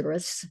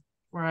dangerous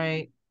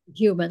right,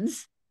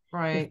 humans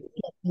if right, we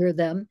get near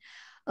them.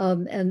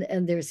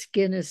 And their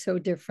skin is so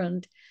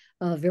different.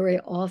 Very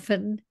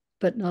often,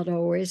 but not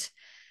always,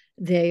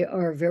 they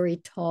are very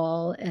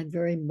tall and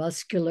very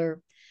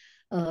muscular,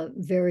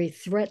 very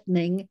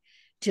threatening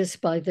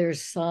just by their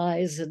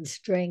size and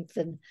strength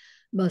and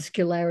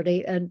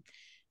muscularity. And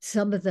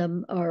some of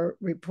them are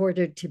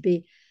reported to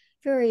be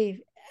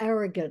very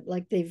arrogant,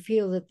 like they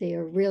feel that they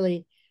are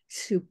really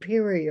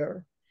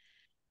superior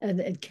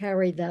and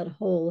carry that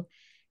whole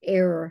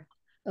air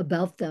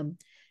about them.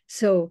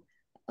 So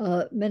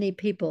many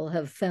people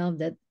have found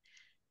that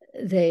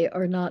they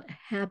are not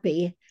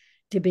happy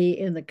to be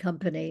in the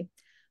company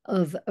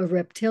of a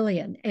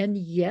reptilian. And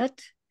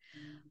yet,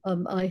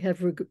 I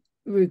have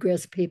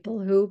regressed people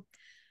who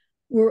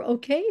were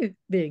okay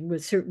being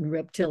with certain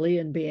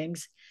reptilian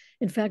beings.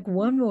 In fact,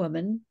 one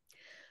woman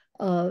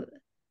uh,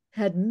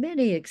 had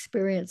many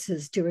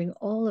experiences during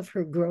all of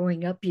her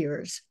growing up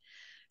years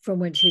from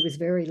when she was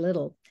very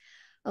little.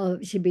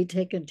 She'd be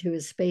taken to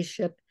a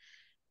spaceship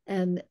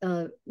and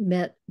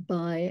met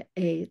by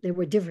there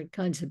were different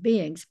kinds of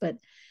beings, but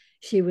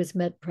she was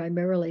met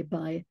primarily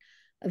by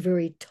a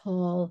very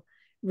tall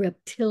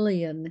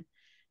reptilian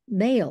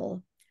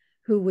male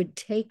who would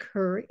take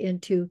her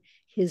into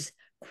his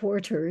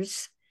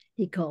quarters,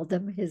 he called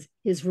them,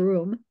 his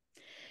room,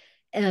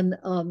 and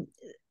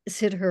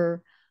sit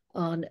her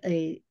on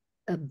a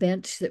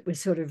bench that was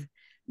sort of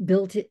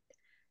built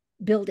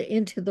built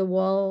into the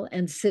wall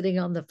and sitting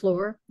on the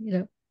floor,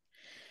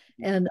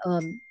 and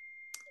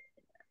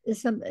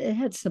it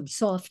had some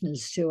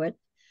softness to it,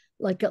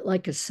 like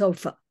a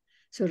sofa,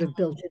 sort of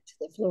built into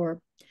the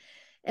floor.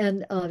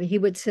 And he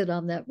would sit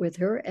on that with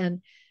her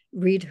and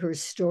read her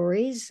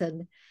stories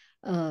and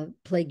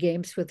play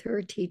games with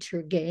her, teach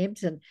her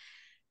games, and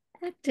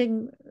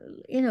acting,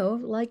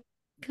 like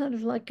kind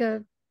of like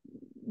a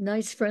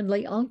nice,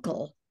 friendly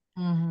uncle.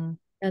 mm-hmm,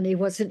 And he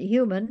wasn't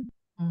human;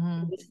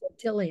 he mm-hmm, was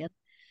reptilian.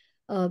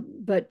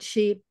 But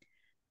she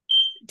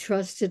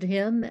trusted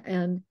him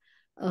and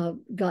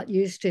got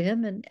used to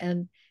him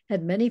and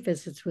had many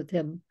visits with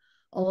him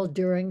all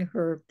during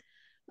her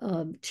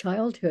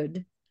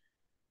childhood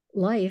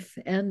life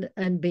and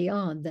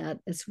beyond that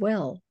as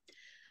well.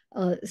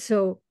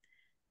 So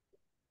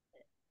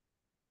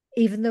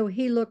even though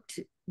he looked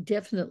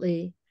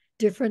definitely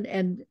different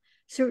and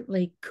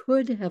certainly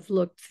could have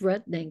looked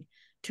threatening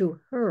to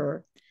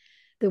her,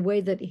 the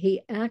way that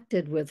he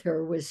acted with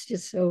her was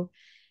just so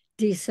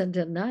decent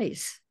and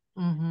nice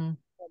mm-hmm,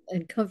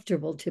 and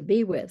comfortable to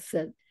be with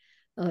that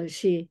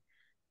she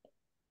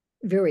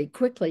very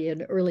quickly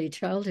in early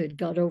childhood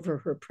got over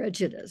her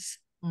prejudice.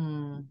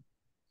 mm.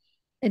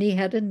 And he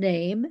had a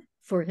name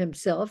for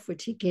himself,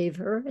 which he gave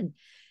her, and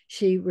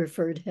she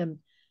referred him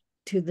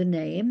to the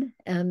name.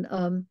 And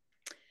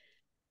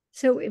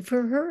so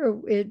for her,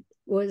 it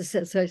was,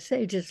 as I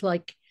say, just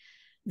like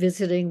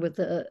visiting with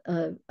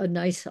a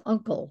nice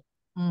uncle,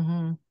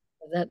 Mm-hmm.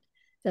 that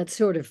that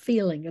sort of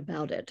feeling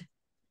about it,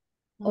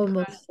 Okay.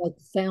 almost like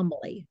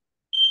family,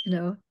 you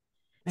know,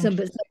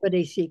 Interesting.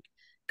 somebody she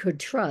could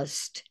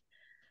trust.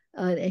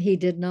 He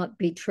did not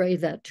betray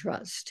that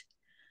trust.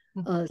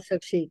 So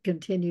she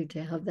continued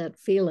to have that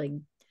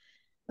feeling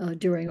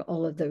during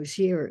all of those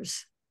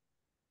years.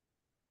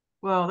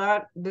 Well,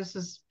 that this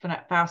is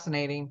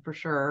fascinating for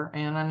sure,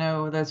 and I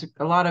know there's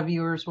a lot of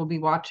viewers will be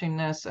watching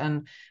this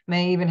and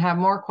may even have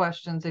more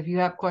questions. If you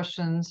have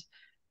questions,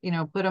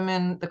 put them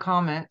in the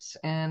comments,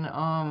 and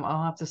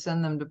I'll have to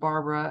send them to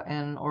Barbara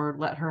and or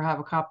let her have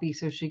a copy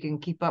so she can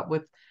keep up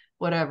with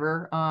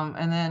whatever.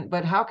 And then,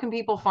 but how can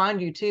people find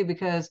you too?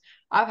 Because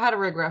I've had a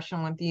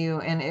regression with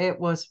you, and it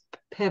was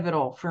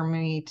pivotal for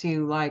me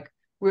to like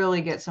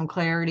really get some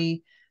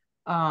clarity,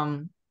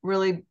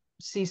 really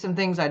see some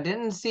things I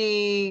didn't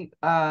see,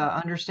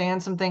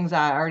 understand some things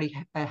I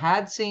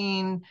had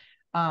seen,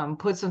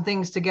 put some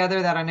things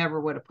together that I never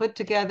would have put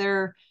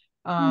together.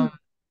 Mm.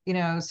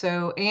 Um,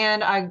 so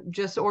and I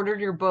just ordered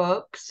your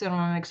books and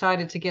I'm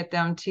excited to get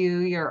them to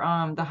your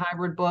the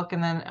hybrid book,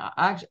 and then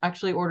I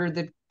actually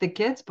ordered the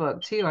kids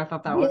book too. I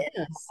thought that was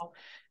Yes, cool.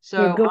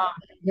 they're So going.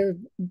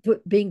 They're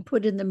being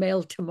put in the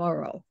mail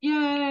tomorrow.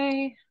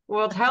 yay.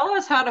 Well, tell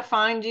us how to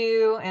find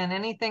you and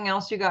anything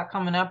else you got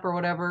coming up or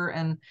whatever.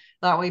 And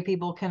that way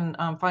people can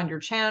find your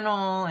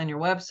channel and your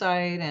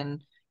website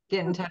and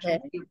get in touch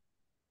Okay. with you.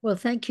 Well,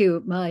 thank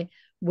you. My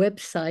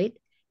website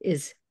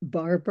is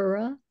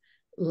Barbara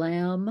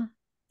Lamb.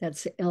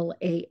 That's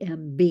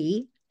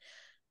LAMB.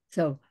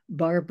 So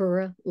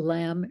Barbara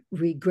Lamb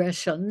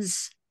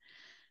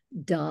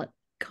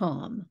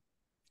Regressions.com.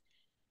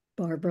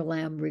 Barbara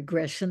Lamb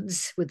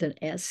Regressions with an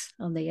S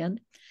on the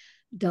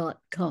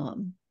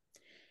end.com.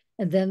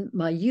 And then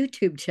my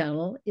YouTube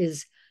channel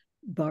is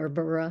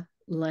Barbara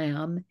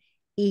Lamb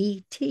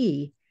ET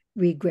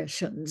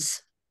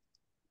Regressions.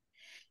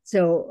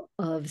 So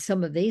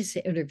some of these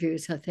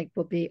interviews, I think,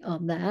 will be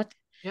on that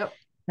Yep.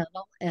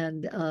 channel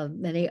and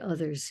many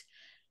others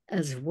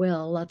as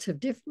well. Lots of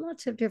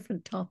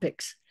different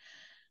topics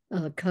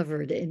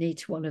covered in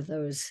each one of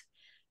those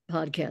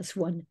podcasts.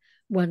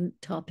 One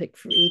topic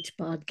for each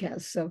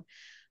podcast. So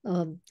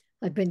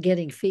I've been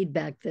getting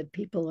feedback that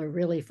people are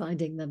really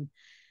finding them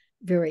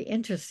very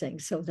interesting.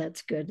 So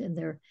that's good, and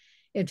they're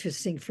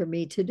interesting for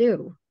me to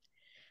do.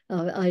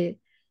 I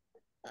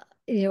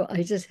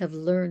I just have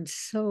learned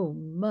so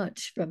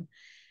much from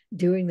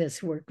doing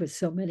this work with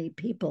so many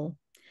people.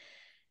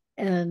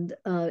 And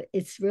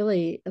it's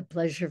really a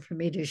pleasure for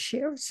me to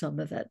share some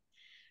of it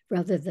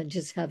rather than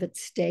just have it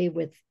stay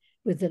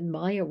within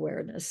my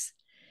awareness,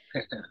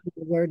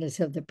 the awareness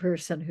of the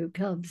person who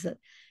comes.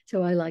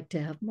 So I like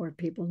to have more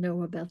people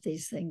know about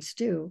these things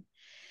too.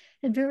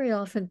 And very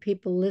often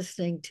people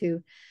listening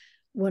to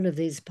one of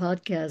these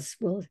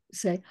podcasts will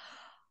say,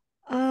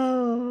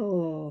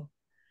 "Oh,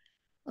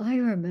 I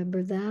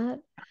remember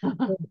that.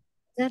 Or,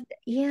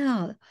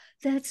 yeah,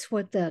 that's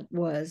what that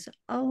was.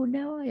 Oh,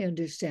 now I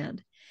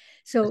understand."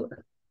 So,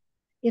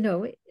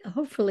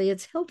 hopefully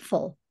it's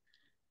helpful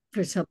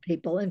for some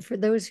people. And for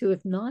those who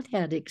have not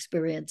had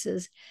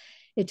experiences,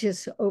 it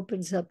just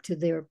opens up to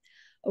their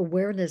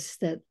awareness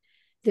that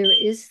there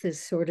is this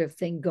sort of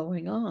thing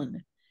going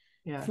on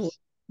for Yes.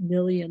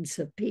 millions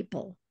of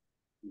people,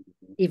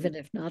 even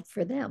if not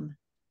for them.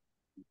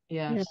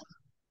 Yeah, Yes.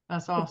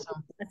 That's I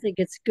awesome. I think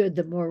it's good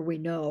the more we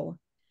know.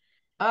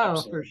 Oh, for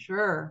Absolutely.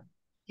 sure.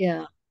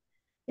 Yeah,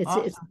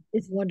 Awesome.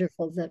 it's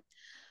wonderful that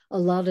a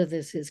lot of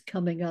this is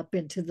coming up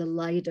into the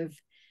light of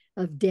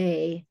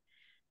day,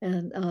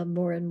 and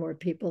more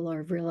people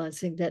are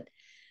realizing that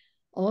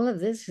all of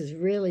this is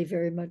really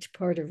very much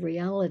part of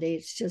reality.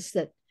 It's just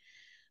that,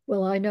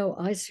 well, I know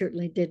I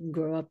certainly didn't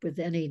grow up with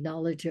any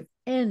knowledge of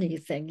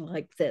anything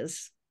like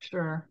this,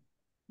 Sure.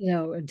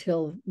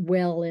 until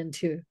well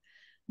into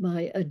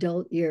my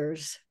adult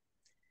years.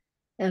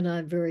 And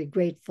I'm very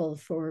grateful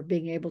for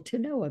being able to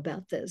know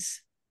about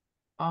this.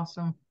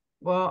 Awesome.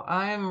 Well,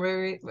 I am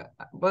very,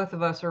 both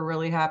of us are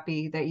really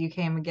happy that you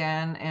came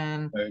again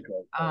and Very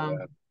grateful. um,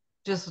 Yeah.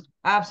 just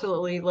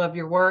absolutely love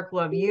your work,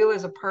 love you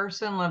as a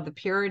person, love the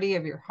purity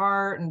of your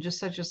heart, and just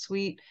such a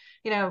sweet,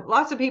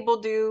 lots of people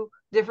do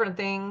different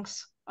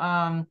things.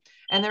 And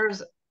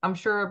I'm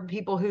sure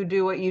people who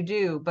do what you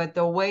do, but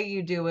the way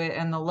you do it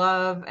and the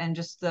love and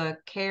just the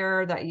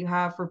care that you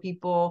have for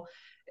people,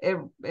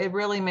 it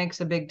really makes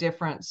a big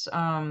difference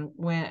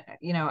when,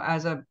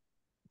 as a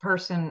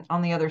person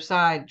on the other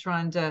side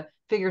trying to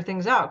figure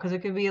things out, because it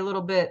could be a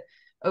little bit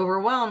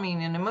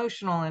overwhelming and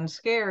emotional and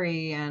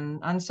scary and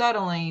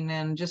unsettling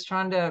and just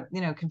trying to,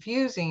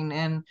 confusing.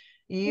 And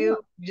Yeah.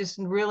 you just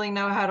really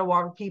know how to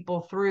walk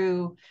people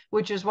through,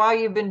 which is why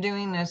you've been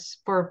doing this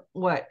for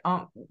what,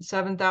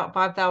 7,000,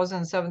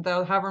 5,000,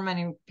 7,000, however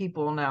many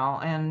people now,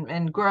 and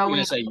You're growing. going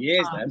to say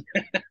years then.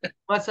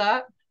 What's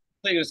that?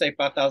 So you're going to say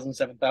 5,000,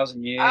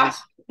 7,000 Ah,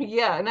 years.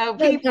 yeah, no, No,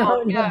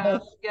 people. no.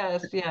 Yes,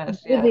 yes,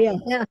 yes, yes. Maybe I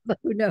have,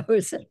 who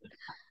knows?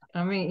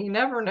 I mean, you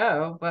never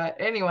know, but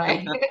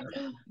anyway, you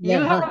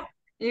Yeah.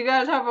 you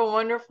guys have a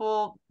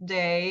wonderful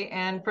day.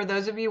 And for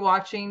those of you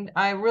watching,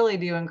 I really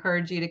do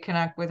encourage you to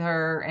connect with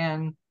her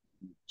and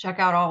check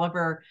out all of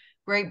her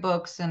great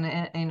books and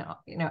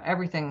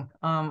everything.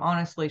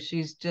 Honestly,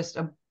 she's just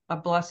a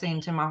blessing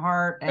to my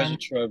heart. Treasure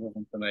And trove of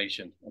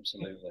information.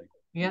 Absolutely.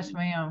 yes,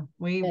 ma'am.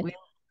 We Okay. we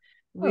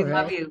we All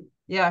love right. you.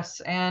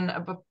 Yes. And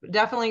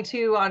definitely,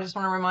 too, I just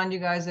want to remind you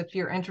guys, if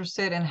you're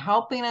interested in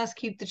helping us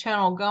keep the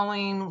channel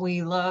going,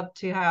 we love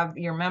to have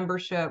your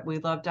membership. We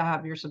love to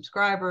have your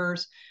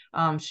subscribers.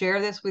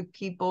 Share this with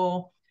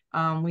people.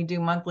 We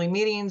do monthly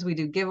meetings. We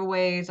do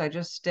giveaways. I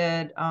just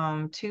did 2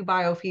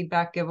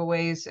 biofeedback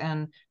giveaways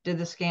and did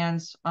the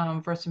scans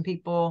for some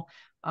people.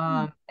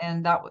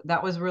 And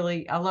that was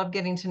really, I love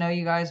getting to know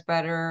you guys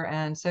better.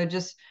 And so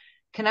just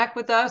connect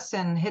with us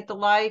and hit the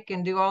like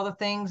and do all the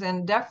things,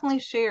 and definitely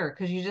share,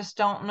 because you just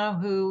don't know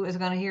who is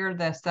going to hear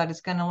this, that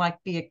it's going to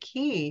be a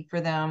key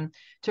for them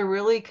to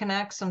really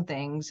connect some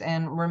things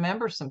and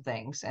remember some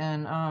things.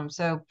 And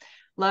so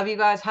love you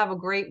guys. Have a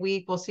great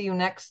week. We'll see you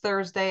next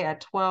Thursday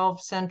at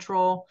 12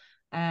 Central.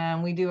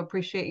 And we do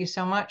appreciate you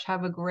so much.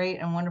 Have a great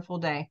and wonderful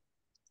day.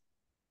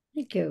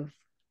 Thank you.